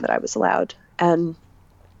minimal plan that I was allowed. And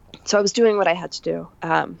so I was doing what I had to do.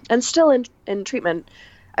 And still in treatment,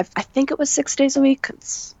 I think it was 6 days a week.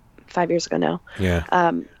 It's 5 years ago now. Yeah.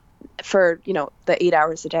 For, the 8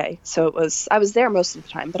 hours a day. So I was there most of the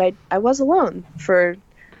time, but I was alone for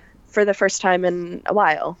the first time in a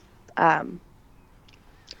while. And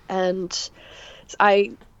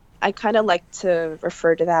I kind of like to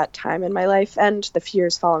refer to that time in my life and the few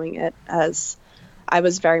years following it as I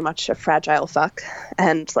was very much a fragile fuck,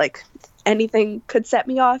 and like anything could set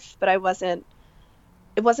me off, but it wasn't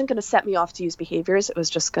going to set me off to use behaviors. It was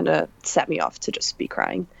just going to set me off to just be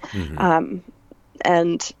crying. Mm-hmm.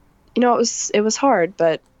 And it was hard,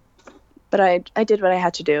 but I did what I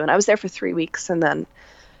had to do, and I was there for 3 weeks, and then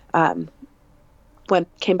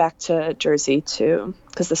came back to Jersey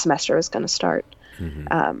because the semester was going to start.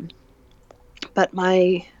 Mm-hmm. But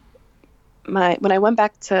when I went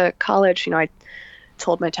back to college, I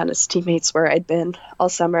told my tennis teammates where I'd been all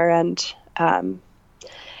summer, and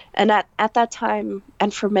at that time,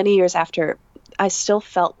 and for many years after, I still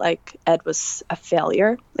felt like Ed was a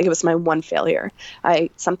failure. Like it was my one failure. I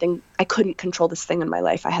couldn't control this thing in my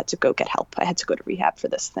life. I had to go get help. I had to go to rehab for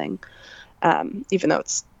this thing, even though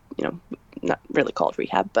it's not really called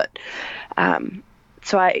rehab. But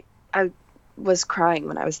so I was crying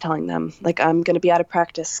when I was telling them, like, I'm going to be out of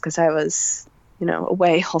practice because I was,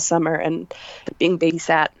 away all summer and being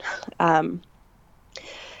babysat.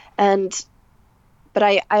 But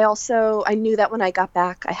I knew that when I got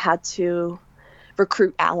back, I had to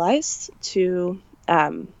recruit allies to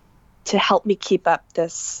help me keep up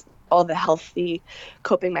all the healthy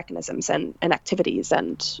coping mechanisms and activities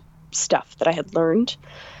and stuff that I had learned.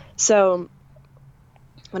 So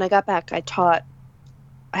when I got back, I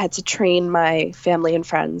had to train my family and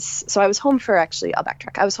friends. So I was home I'll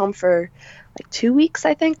backtrack. I was home for like 2 weeks,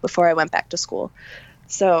 I think, before I went back to school.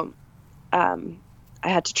 So I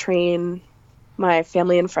had to train my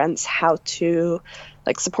family and friends how to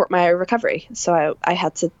support my recovery. So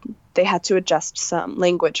they had to adjust some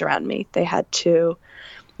language around me. There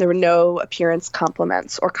were no appearance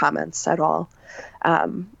compliments or comments at all.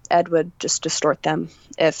 Ed would just distort them.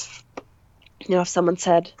 If someone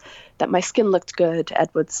said that my skin looked good, Ed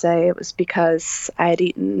would say it was because I had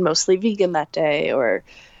eaten mostly vegan that day or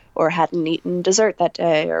hadn't eaten dessert that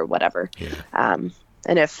day or whatever. Yeah.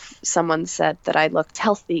 And if someone said that I looked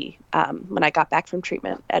healthy when I got back from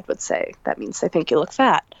treatment, Ed would say, that means they think you look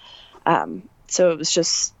fat. So it was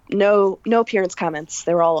just no appearance comments.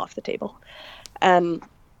 They were all off the table. And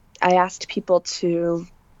I asked people to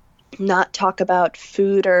not talk about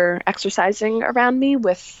food or exercising around me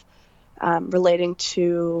with relating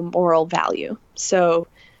to moral value. So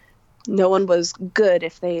no one was good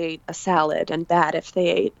if they ate a salad and bad if they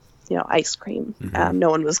ate, ice cream. Mm-hmm.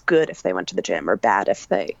 No one was good if they went to the gym or bad if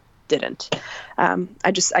they didn't.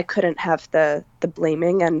 I couldn't have the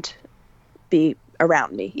blaming and be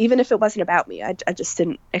around me, even if it wasn't about me. I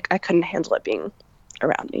couldn't handle it being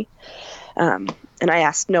around me. And I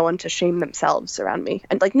asked no one to shame themselves around me.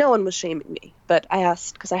 And no one was shaming me, but I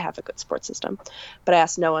asked, because I have a good support system, but I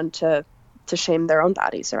asked no one to shame their own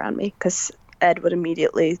bodies around me, because Ed would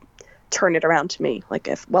immediately turn it around to me.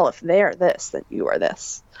 If they're this, then you are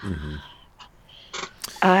this. Mm-hmm.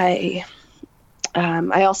 I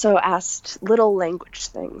also asked little language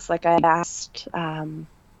things. I asked,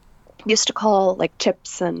 used to call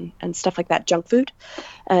chips and stuff like that junk food.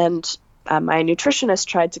 And my nutritionist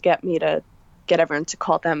tried to get me to get everyone to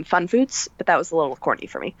call them fun foods, but that was a little corny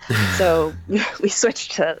for me. So we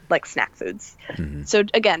switched to snack foods. Mm-hmm. So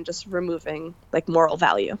again, just removing moral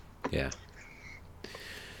value. Yeah.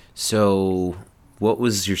 So what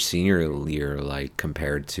was your senior year like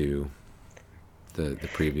compared to the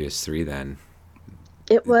previous 3 then?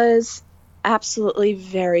 It was absolutely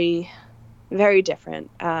very, very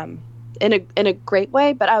different. In a great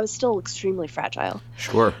way, but I was still extremely fragile.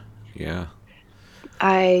 Sure. Yeah.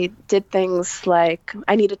 I did things like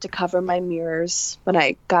I needed to cover my mirrors when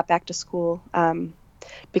I got back to school,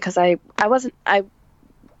 because I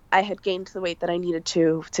had gained the weight that I needed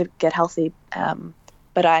to get healthy,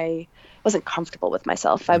 but I wasn't comfortable with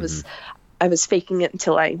myself. I was faking it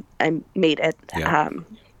until I made it. Yeah.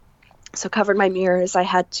 So covered my mirrors. I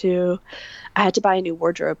had to buy a new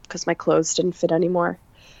wardrobe because my clothes didn't fit anymore.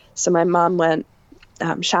 So my mom went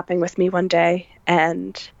shopping with me one day,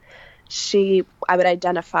 and I would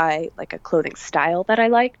identify like a clothing style that I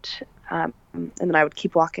liked, and then I would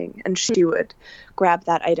keep walking, and she would grab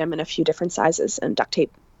that item in a few different sizes and duct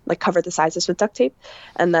tape, like cover the sizes with duct tape,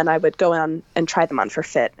 and then I would go on and try them on for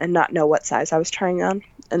fit and not know what size I was trying on,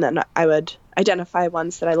 and then I would identify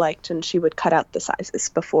ones that I liked, and she would cut out the sizes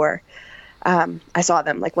before I saw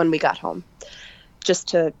them, like when we got home,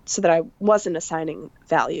 so that I wasn't assigning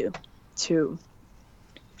value to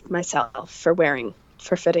myself for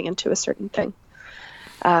fitting into a certain thing.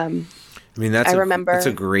 I mean, I remember. that's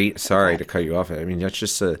a great, sorry to cut you off. I mean, that's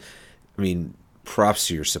just props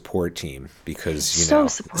to your support team, because, So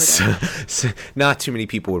supportive. not too many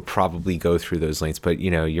people would probably go through those lanes, but,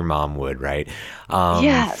 your mom would, right?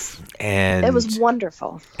 Yes. And It was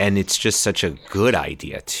wonderful. and it's just such a good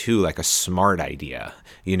idea too, like a smart idea,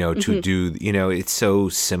 to do, it's so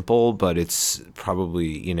simple, but it's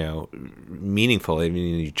probably, meaningful. I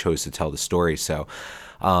mean, you chose to tell the story. So,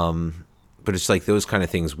 but it's like those kind of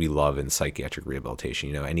things we love in psychiatric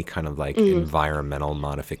rehabilitation, any kind of like environmental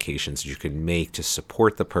modifications you can make to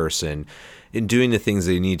support the person in doing the things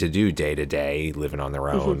they need to do day to day, living on their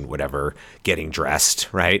own, whatever, getting dressed,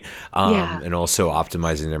 right? Yeah. And also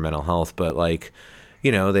optimizing their mental health. But like,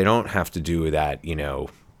 they don't have to do that,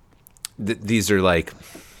 these are like,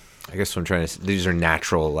 I guess what I'm trying to say, these are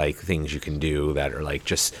natural like things you can do that are like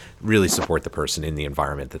just really support the person in the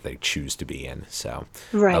environment that they choose to be in. So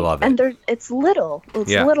Right. I love it. And it's little.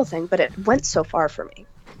 It's Yeah. a little thing, but it went so far for me.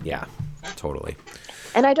 Yeah, totally.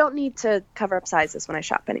 And I don't need to cover up sizes when I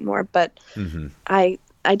shop anymore, but I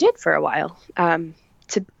did for a while,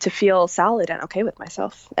 to feel solid and okay with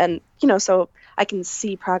myself. And so I can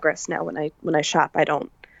see progress now when I shop. I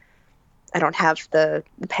don't have the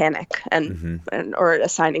panic and or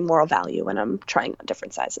assigning moral value when I'm trying on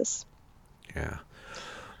different sizes. Yeah.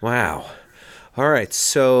 Wow. All right.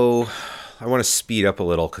 So I want to speed up a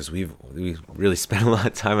little because we really spent a lot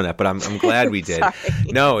of time on that, but I'm glad we did. Sorry.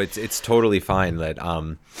 No, it's totally fine. That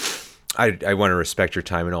I want to respect your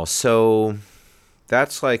time and all. So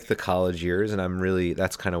that's like the college years, and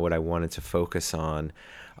that's kind of what I wanted to focus on.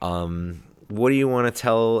 What do you want to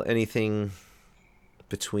tell anything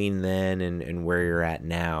between then and where you're at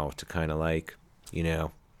now to kind of like,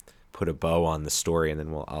 put a bow on the story, and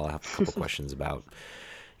then I'll have a couple questions about,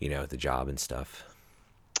 the job and stuff.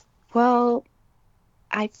 Well,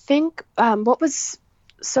 I think what was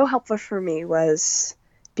so helpful for me was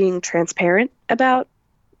being transparent about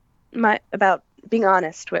being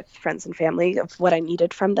honest with friends and family of what I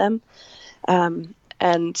needed from them,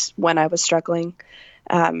 and when I was struggling,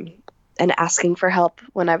 and asking for help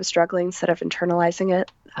when I was struggling instead of internalizing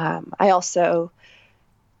it. I also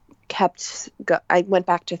I went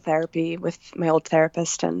back to therapy with my old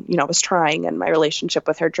therapist, and was trying, and my relationship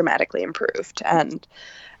with her dramatically improved, and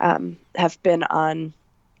have been on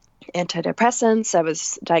antidepressants. I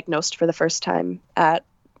was diagnosed for the first time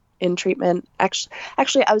in treatment.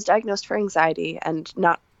 Actually, I was diagnosed for anxiety and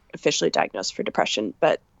not officially diagnosed for depression,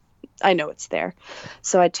 but I know it's there.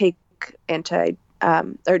 So I take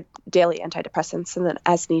or daily antidepressants, and then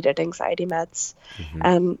as needed anxiety meds.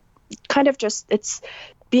 Kind of just, it's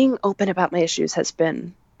being open about my issues has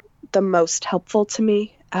been the most helpful to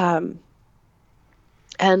me. And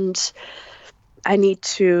I need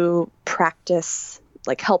to practice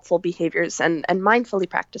like helpful behaviors and mindfully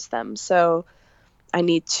practice them. So I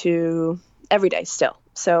need to every day still.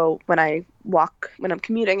 So when I'm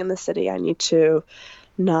commuting in the city, I need to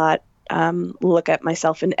not look at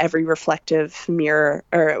myself in every reflective mirror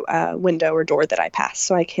or window or door that I pass.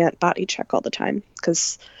 So I can't body check all the time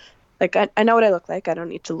because like I know what I look like. I don't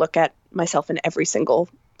need to look at myself in every single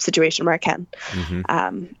situation where I can.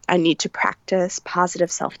 I need to practice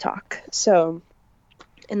positive self-talk. So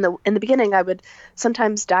in the beginning, I would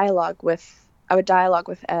sometimes dialogue with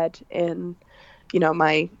Ed in,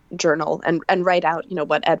 my journal and write out,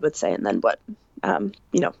 what Ed would say and then what,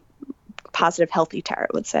 positive, healthy Tara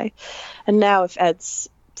would say. And now if Ed's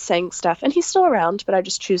saying stuff, and he's still around, but I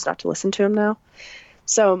just choose not to listen to him now.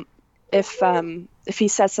 So if he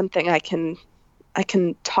says something, I can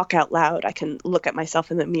talk out loud. I can look at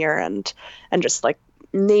myself in the mirror and just like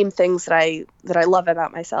name things that I love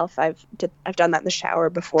about myself. I've done that in the shower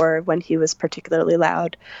before when he was particularly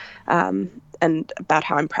loud, and about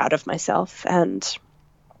how I'm proud of myself. And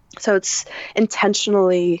so it's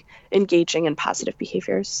intentionally engaging in positive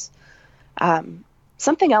behaviors.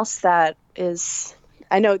 Something else that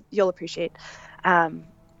I know you'll appreciate.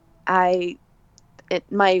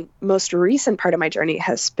 My most recent part of my journey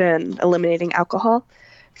has been eliminating alcohol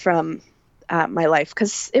from my life,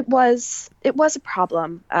 because it was a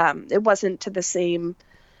problem. It wasn't to the same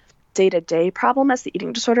day-to-day problem as the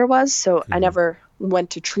eating disorder was, so I never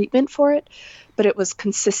went to treatment for it, but it was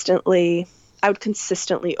I would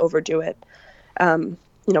consistently overdo it.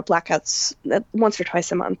 Blackouts once or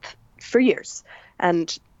twice a month for years,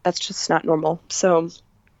 and that's just not normal. So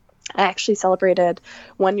I actually celebrated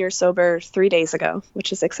 1 year sober 3 days ago,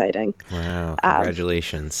 which is exciting. Wow,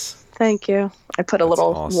 congratulations. Thank you. I put a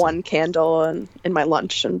little awesome. one candle in my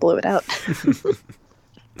lunch and blew it out.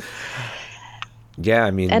 Yeah,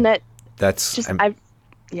 I mean, and it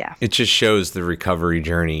just shows the recovery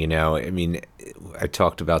journey, I mean, I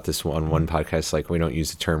talked about this on one podcast, like we don't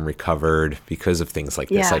use the term recovered because of things like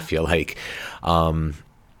this, I feel like,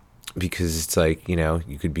 because it's like,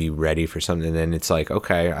 you could be ready for something and then it's like,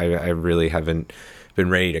 okay, I really haven't been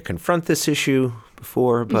ready to confront this issue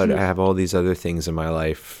before, but I have all these other things in my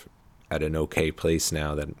life at an okay place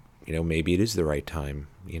now that, maybe it is the right time,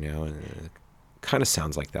 and it kind of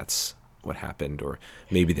sounds like that's what happened, or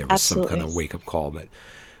maybe there was some kind of wake-up call, but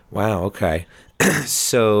wow, okay.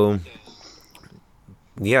 So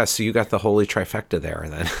you got the holy trifecta there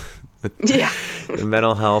then. Yeah. The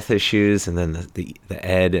mental health issues, and then the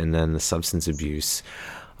ed, and then the substance abuse.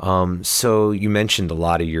 So you mentioned a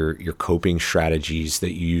lot of your coping strategies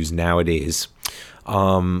that you use nowadays.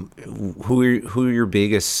 Who are your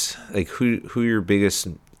biggest, I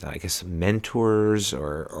guess, mentors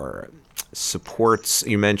or supports?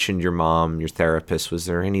 You mentioned your mom, your therapist. Was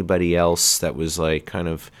there anybody else that was like kind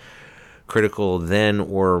of critical then,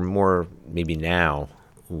 or more maybe now,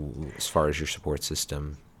 as far as your support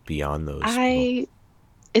system beyond those? My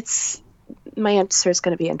answer is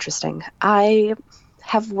going to be interesting. I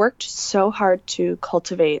have worked so hard to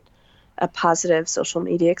cultivate a positive social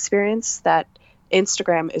media experience that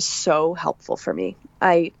Instagram is so helpful for me.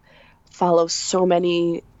 I follow so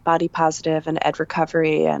many body positive and ed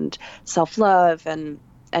recovery and self-love and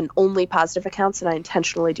only positive accounts, and I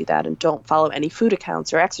intentionally do that and don't follow any food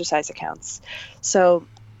accounts or exercise accounts. So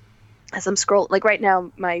as I'm scrolling, like right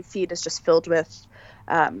now, my feed is just filled with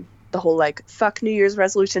the whole like fuck New Year's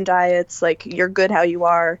resolution diets, like you're good how you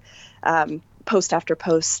are, post after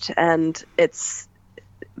post, and it's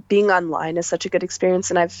being online is such a good experience.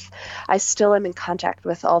 And I still am in contact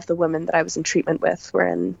with all of the women that I was in treatment with. We're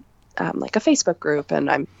in like a Facebook group, and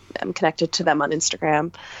I'm connected to them on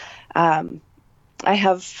Instagram. I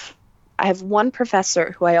have one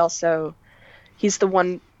professor who he's the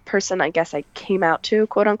one person I guess I came out to,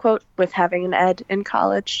 quote unquote, with having an ed in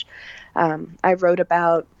college. I wrote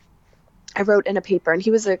in a paper, and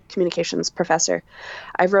he was a communications professor.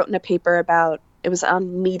 I wrote in a paper it was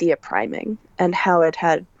on media priming and how it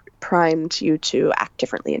had primed you to act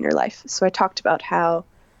differently in your life. So I talked about how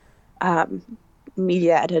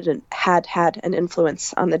media had an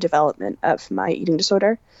influence on the development of my eating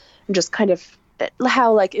disorder, and just kind of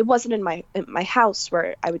how like it wasn't in my house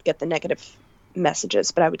where I would get the negative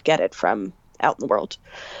messages, but I would get it from out in the world.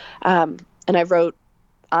 And I wrote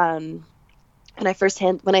on,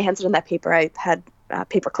 and when I handed in that paper, I had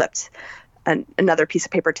paper clipped and another piece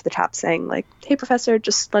of paper to the top saying like, hey professor,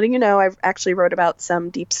 just letting you know, I actually wrote about some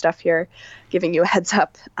deep stuff here, giving you a heads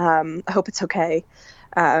up. I hope it's okay.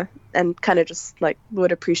 And kind of just like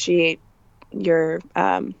would appreciate your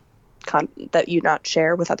that you not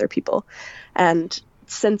share with other people. And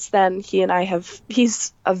since then,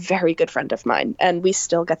 he's a very good friend of mine, and we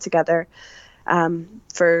still get together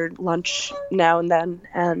for lunch now and then.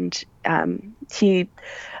 And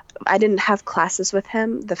I didn't have classes with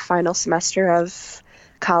him the final semester of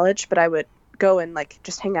college, but I would go and like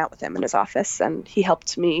just hang out with him in his office, and he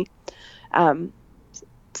helped me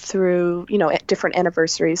through different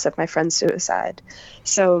anniversaries of my friend's suicide.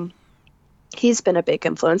 So he's been a big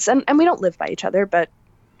influence, and we don't live by each other,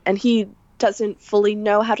 and he doesn't fully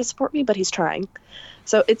know how to support me, but he's trying.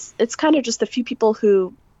 So it's kind of just a few people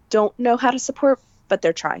who don't know how to support, but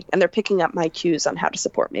they're trying, and they're picking up my cues on how to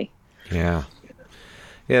support me. Yeah,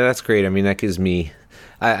 that's great. I mean, that gives me,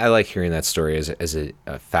 I like hearing that story as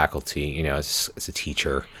a faculty, as a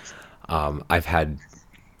teacher. I've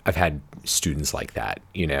had students like that,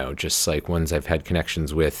 just like ones I've had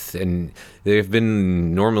connections with, and they've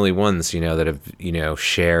been normally ones, that have,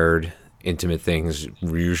 shared intimate things,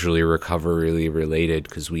 usually recovery related,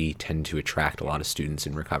 because we tend to attract a lot of students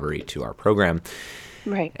in recovery to our program.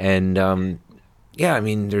 Right. And, I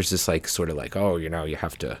mean, there's this like sort of like, oh, you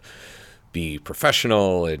have to be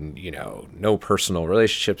professional and, no personal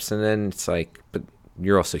relationships. And then it's like, but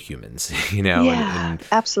you're also humans, Yeah, and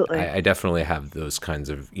absolutely. I definitely have those kinds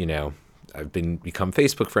of, I've become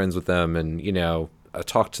Facebook friends with them, and,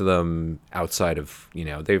 talk to them outside of,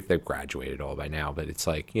 they've graduated all by now, but it's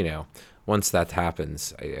like, once that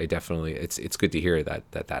happens, I definitely, it's good to hear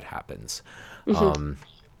that happens. Mm-hmm.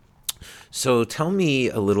 So tell me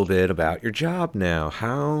a little bit about your job now.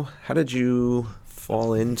 How did you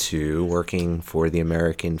fall into working for the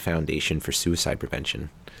American Foundation for Suicide Prevention?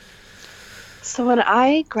 So when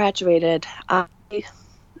I graduated, I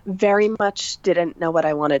very much didn't know what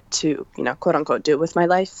I wanted to, quote unquote, do with my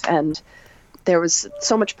life. And there was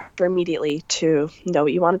so much pressure immediately to know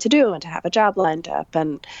what you wanted to do and to have a job lined up.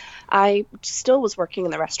 And I still was working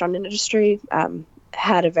in the restaurant industry,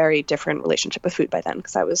 had a very different relationship with food by then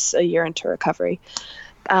because I was a year into recovery.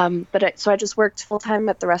 So I just worked full time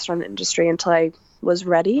at the restaurant industry until I was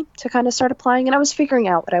ready to kind of start applying, and I was figuring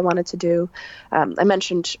out what I wanted to do. I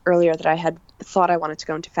mentioned earlier that I had thought I wanted to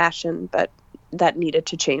go into fashion, but that needed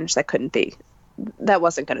to change. That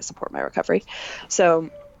wasn't going to support my recovery.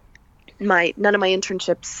 So none of my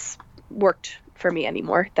internships worked for me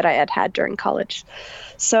anymore that I had during college.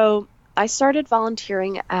 So I started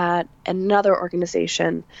volunteering at another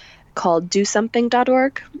organization called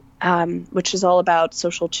DoSomething.org, which is all about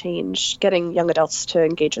social change, getting young adults to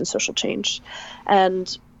engage in social change,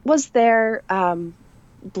 and was there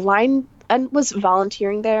blind and was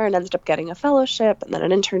volunteering there and ended up getting a fellowship and then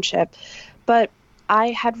an internship. But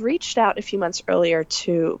I had reached out a few months earlier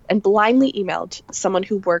and blindly emailed someone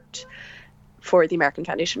who worked for the American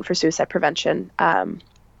Foundation for Suicide Prevention,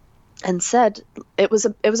 and said it was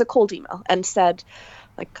a cold email and said,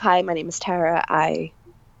 like, "Hi, my name is Tara.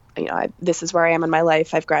 This is where I am in my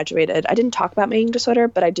life. I've graduated." I didn't talk about my eating disorder,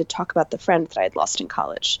 but I did talk about the friend that I had lost in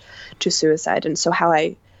college to suicide, and so how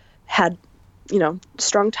I had,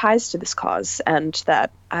 strong ties to this cause, and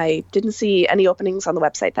that I didn't see any openings on the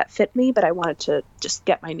website that fit me, but I wanted to just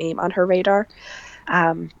get my name on her radar,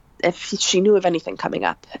 if she knew of anything coming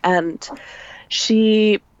up. And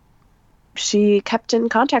she kept in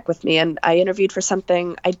contact with me, and I interviewed for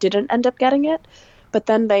something. I didn't end up getting it, but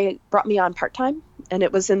then they brought me on part-time, and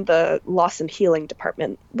it was in the loss and healing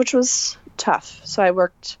department, which was tough. So I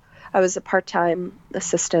was a part-time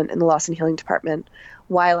assistant in the loss and healing department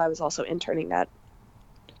while I was also interning at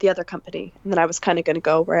the other company. And then I was kind of going to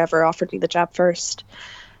go wherever offered me the job first.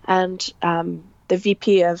 And the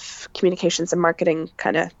VP of communications and marketing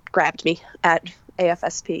kind of grabbed me at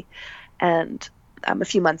AFSP. And a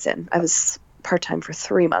few months in, I was part-time for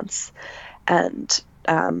 3 months. And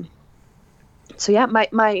so yeah,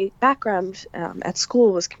 my background at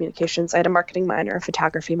school was communications. I had a marketing minor, a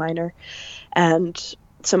photography minor. And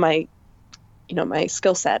so my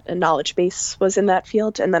skill set and knowledge base was in that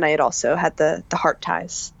field. And then I had also had the heart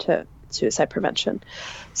ties to suicide prevention.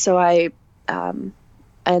 So I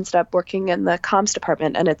ended up working in the comms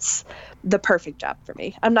department, and it's the perfect job for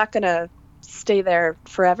me. I'm not going to stay there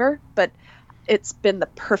forever, but it's been the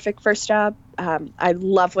perfect first job. I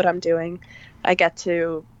love what I'm doing.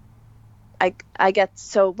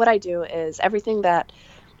 So what I do is everything that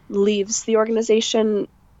leaves the organization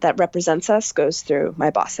that represents us goes through my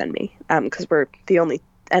boss and me, because we're the only,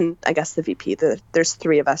 and I guess the VP, there's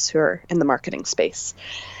 3 of us who are in the marketing space.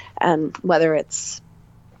 And whether it's,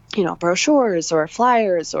 brochures or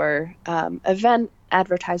flyers or event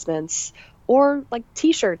advertisements, or like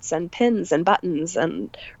T-shirts and pins and buttons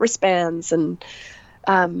and wristbands, and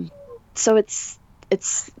so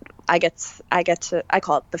I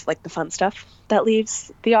call it the fun stuff that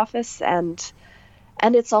leaves the office, and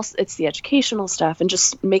it's the educational stuff, and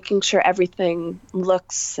just making sure everything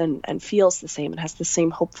looks and feels the same and has the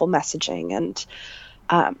same hopeful messaging. And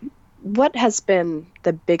what has been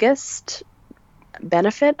the biggest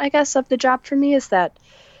benefit, I guess, of the job for me is that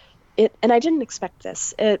and I didn't expect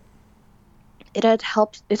this, it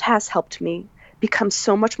has helped me become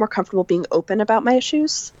so much more comfortable being open about my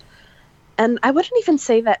issues. And I wouldn't even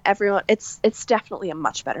say that everyone, it's definitely a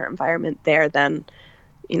much better environment there than,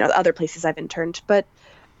 the other places I've interned, but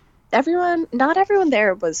not everyone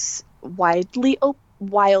there was wildly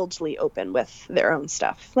open with their own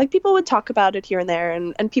stuff. Like, people would talk about it here and there,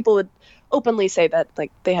 and people would openly say that,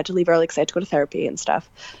 like, they had to leave early because they had to go to therapy and stuff,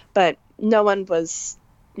 but no one was,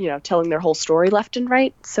 telling their whole story left and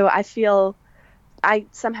right. So I feel I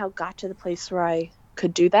somehow got to the place where I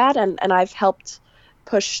could do that, and I've helped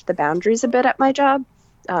push the boundaries a bit at my job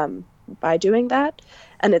by doing that.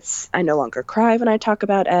 And I no longer cry when I talk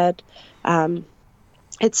about Ed.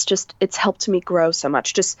 It's helped me grow so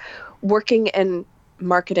much. Just working in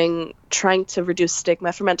marketing, trying to reduce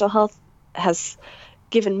stigma for mental health has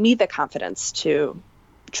given me the confidence to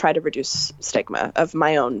try to reduce stigma of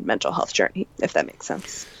my own mental health journey, if that makes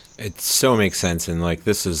sense. It so makes sense, and like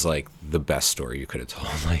this is like the best story you could have told.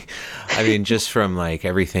 Like, I mean, just from like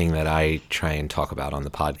everything that I try and talk about on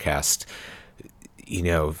the podcast,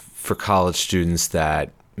 for college students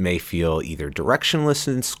that may feel either directionless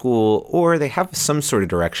in school or they have some sort of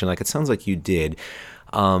direction, like it sounds like you did,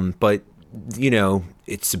 but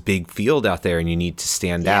it's a big field out there and you need to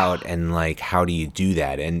stand out, and like how do you do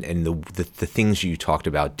that? And the things you talked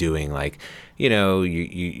about doing, like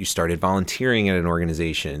you started volunteering at an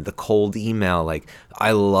organization, the cold email, like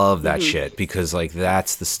I love that shit, because like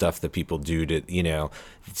that's the stuff that people do to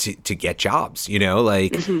get jobs,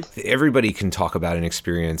 like everybody can talk about an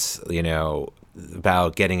experience,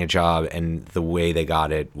 about getting a job, and the way they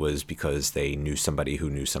got it was because they knew somebody who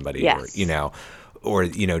knew somebody, or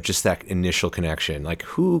just that initial connection. Like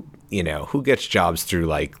who gets jobs through,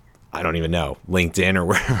 like, I don't even know, LinkedIn or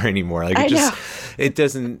wherever anymore. Like it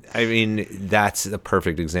doesn't, I mean, that's a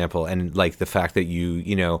perfect example. And like the fact that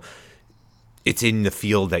it's in the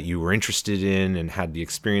field that you were interested in and had the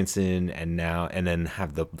experience in, and then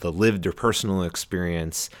have the lived or personal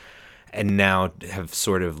experience, and now have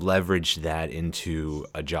sort of leveraged that into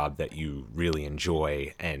a job that you really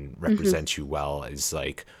enjoy and represents you well, is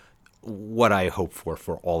like what I hope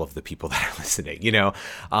for all of the people that are listening,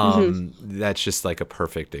 that's just like a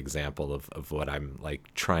perfect example of what I'm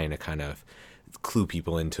like trying to kind of clue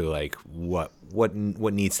people into, like what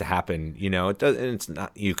needs to happen. It does, and it's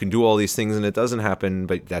not, you can do all these things and it doesn't happen,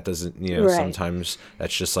 but that doesn't, Right. sometimes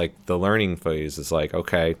that's just like the learning phase. It's like,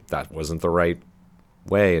 okay, that wasn't the right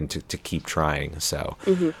way, and to keep trying. So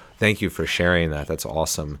thank you for sharing that. That's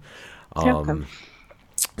awesome. You're welcome.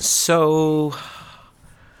 So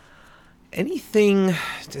anything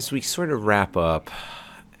as we sort of wrap up,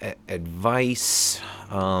 advice,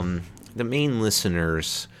 the main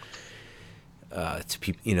listeners, to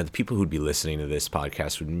people, the people who'd be listening to this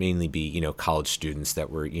podcast would mainly be, college students that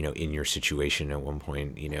were, in your situation at one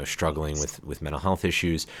point, struggling with mental health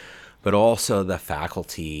issues, but also the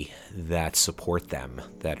faculty that support them,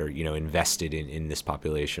 that are, invested in this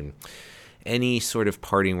population. Any sort of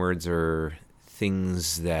parting words or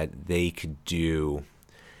things that they could do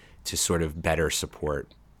to sort of better support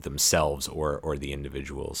themselves or the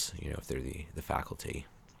individuals, if they're the faculty?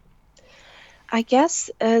 I guess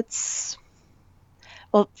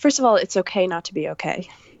well, first of all, it's okay not to be okay.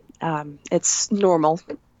 It's normal.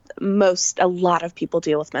 A lot of people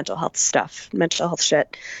deal with mental health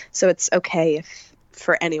shit. So it's okay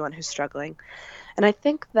for anyone who's struggling. And I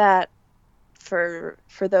think that for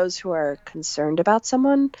those who are concerned about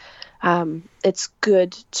someone, it's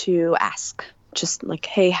good to ask, just like,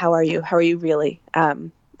 hey, how are you? How are you really?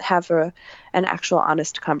 Have an actual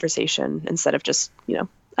honest conversation instead of just,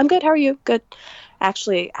 I'm good. How are you? Good.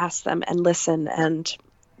 Actually ask them and listen, and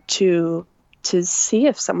to see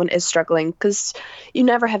if someone is struggling, because you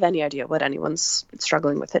never have any idea what anyone's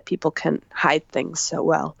struggling with. It people can hide things so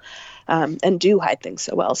well, and do hide things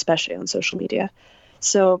so well, especially on social media.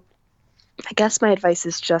 So I guess my advice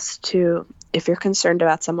is just to, if you're concerned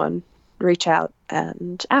about someone, reach out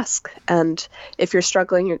and ask. And if you're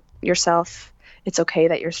struggling yourself, it's okay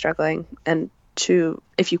that you're struggling, and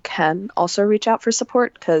if you can, also reach out for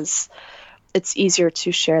support, because it's easier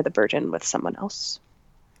to share the burden with someone else.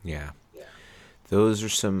 Yeah. Those are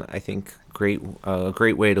some, I think, great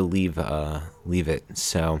way to leave it.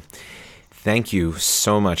 So thank you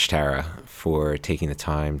so much, Tara, for taking the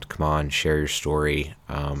time to come on, share your story.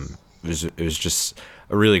 It was just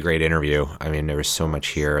a really great interview. I mean, there was so much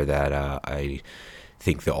here that I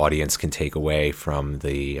think the audience can take away from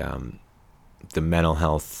the mental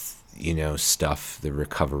health, stuff, the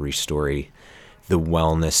recovery story, the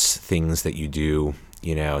wellness things that you do,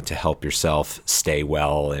 to help yourself stay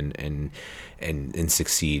well and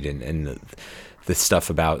succeed, and the stuff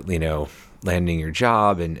about, landing your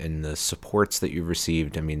job and the supports that you've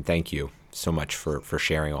received. I mean, thank you so much for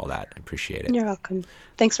sharing all that. I appreciate it. You're welcome.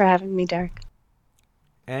 Thanks for having me, Derek.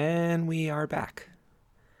 And we are back.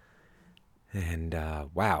 And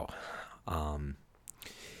wow.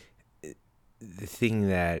 The thing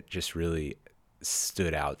that just really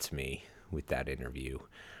stood out to me with that interview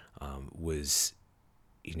was,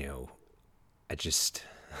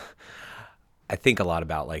 I think a lot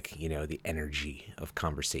about, like, the energy of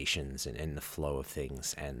conversations and the flow of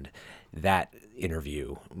things. And that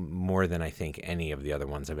interview, more than I think any of the other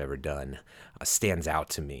ones I've ever done, stands out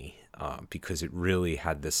to me because it really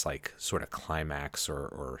had this like sort of climax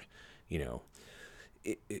or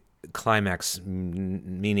climax,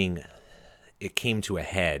 meaning it came to a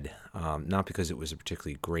head, not because it was a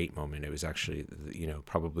particularly great moment. It was actually,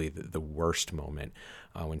 probably the worst moment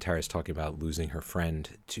when Tara's talking about losing her friend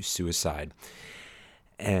to suicide.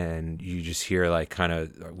 And you just hear like kind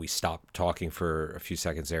of, we stopped talking for a few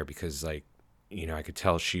seconds there because like, I could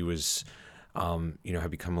tell she was,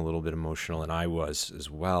 had become a little bit emotional, and I was as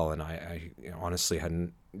well. And I honestly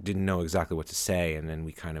didn't know exactly what to say. And then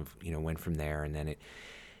we kind of, went from there, and then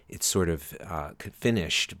it sort of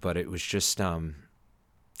finished, but it was just,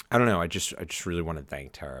 I don't know. I just really want to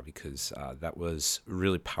thank Tara because that was a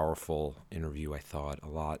really powerful interview. I thought a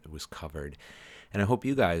lot was covered, and I hope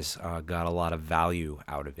you guys got a lot of value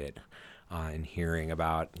out of it in hearing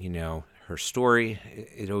about her story.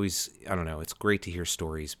 It always, I don't know. It's great to hear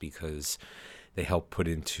stories because they help put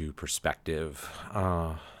into perspective.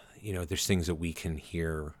 There's things that we can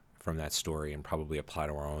hear from that story and probably apply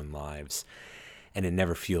to our own lives. And it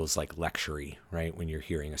never feels like lecture-y, right? When you're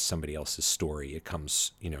hearing somebody else's story, it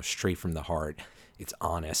comes, straight from the heart. It's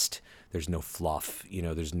honest. There's no fluff.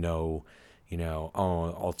 There's no,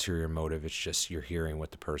 ulterior motive. It's just you're hearing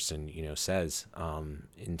what the person, says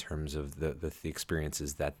in terms of the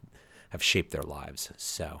experiences that have shaped their lives.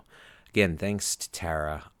 So, again, thanks to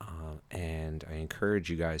Tara, and I encourage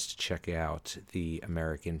you guys to check out the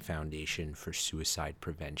American Foundation for Suicide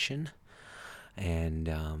Prevention. And,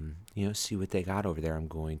 see what they got over there. I'm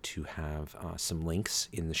going to have some links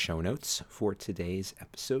in the show notes for today's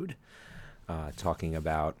episode, talking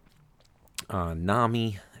about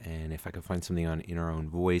NAMI, and if I can find something on In Our Own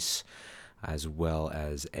Voice, as well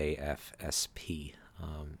as AFSP.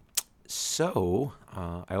 So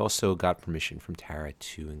I also got permission from Tara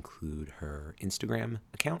to include her Instagram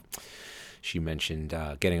account. She mentioned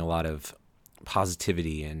getting a lot of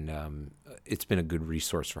positivity, and it's been a good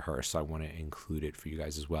resource for her, so I want to include it for you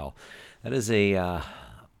guys as well. That is a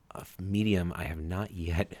medium I have not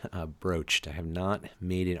yet broached. I have not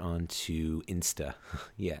made it onto Insta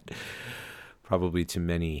yet, probably to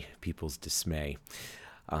many people's dismay.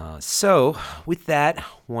 So with that,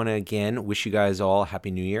 want to again wish you guys all a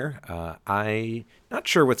Happy New Year. I'm not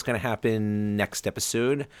sure what's going to happen next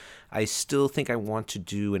episode. I still think I want to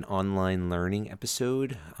do an online learning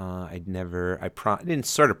episode. I didn't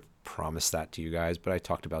sort of promise that to you guys, but I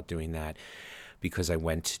talked about doing that because I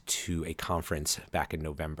went to a conference back in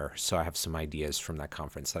November. So I have some ideas from that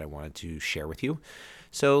conference that I wanted to share with you.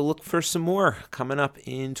 So look for some more coming up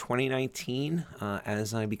in 2019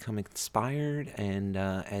 as I become inspired, and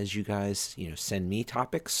as you guys send me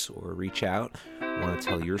topics or reach out, want to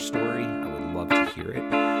tell your story. I would love to hear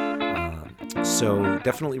it. So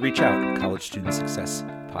definitely reach out,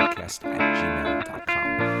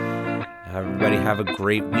 collegestudentssuccesspodcast@gmail.com. Everybody have a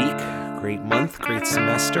great week, great month, great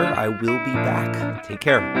semester. I will be back. Take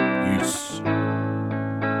care. Peace.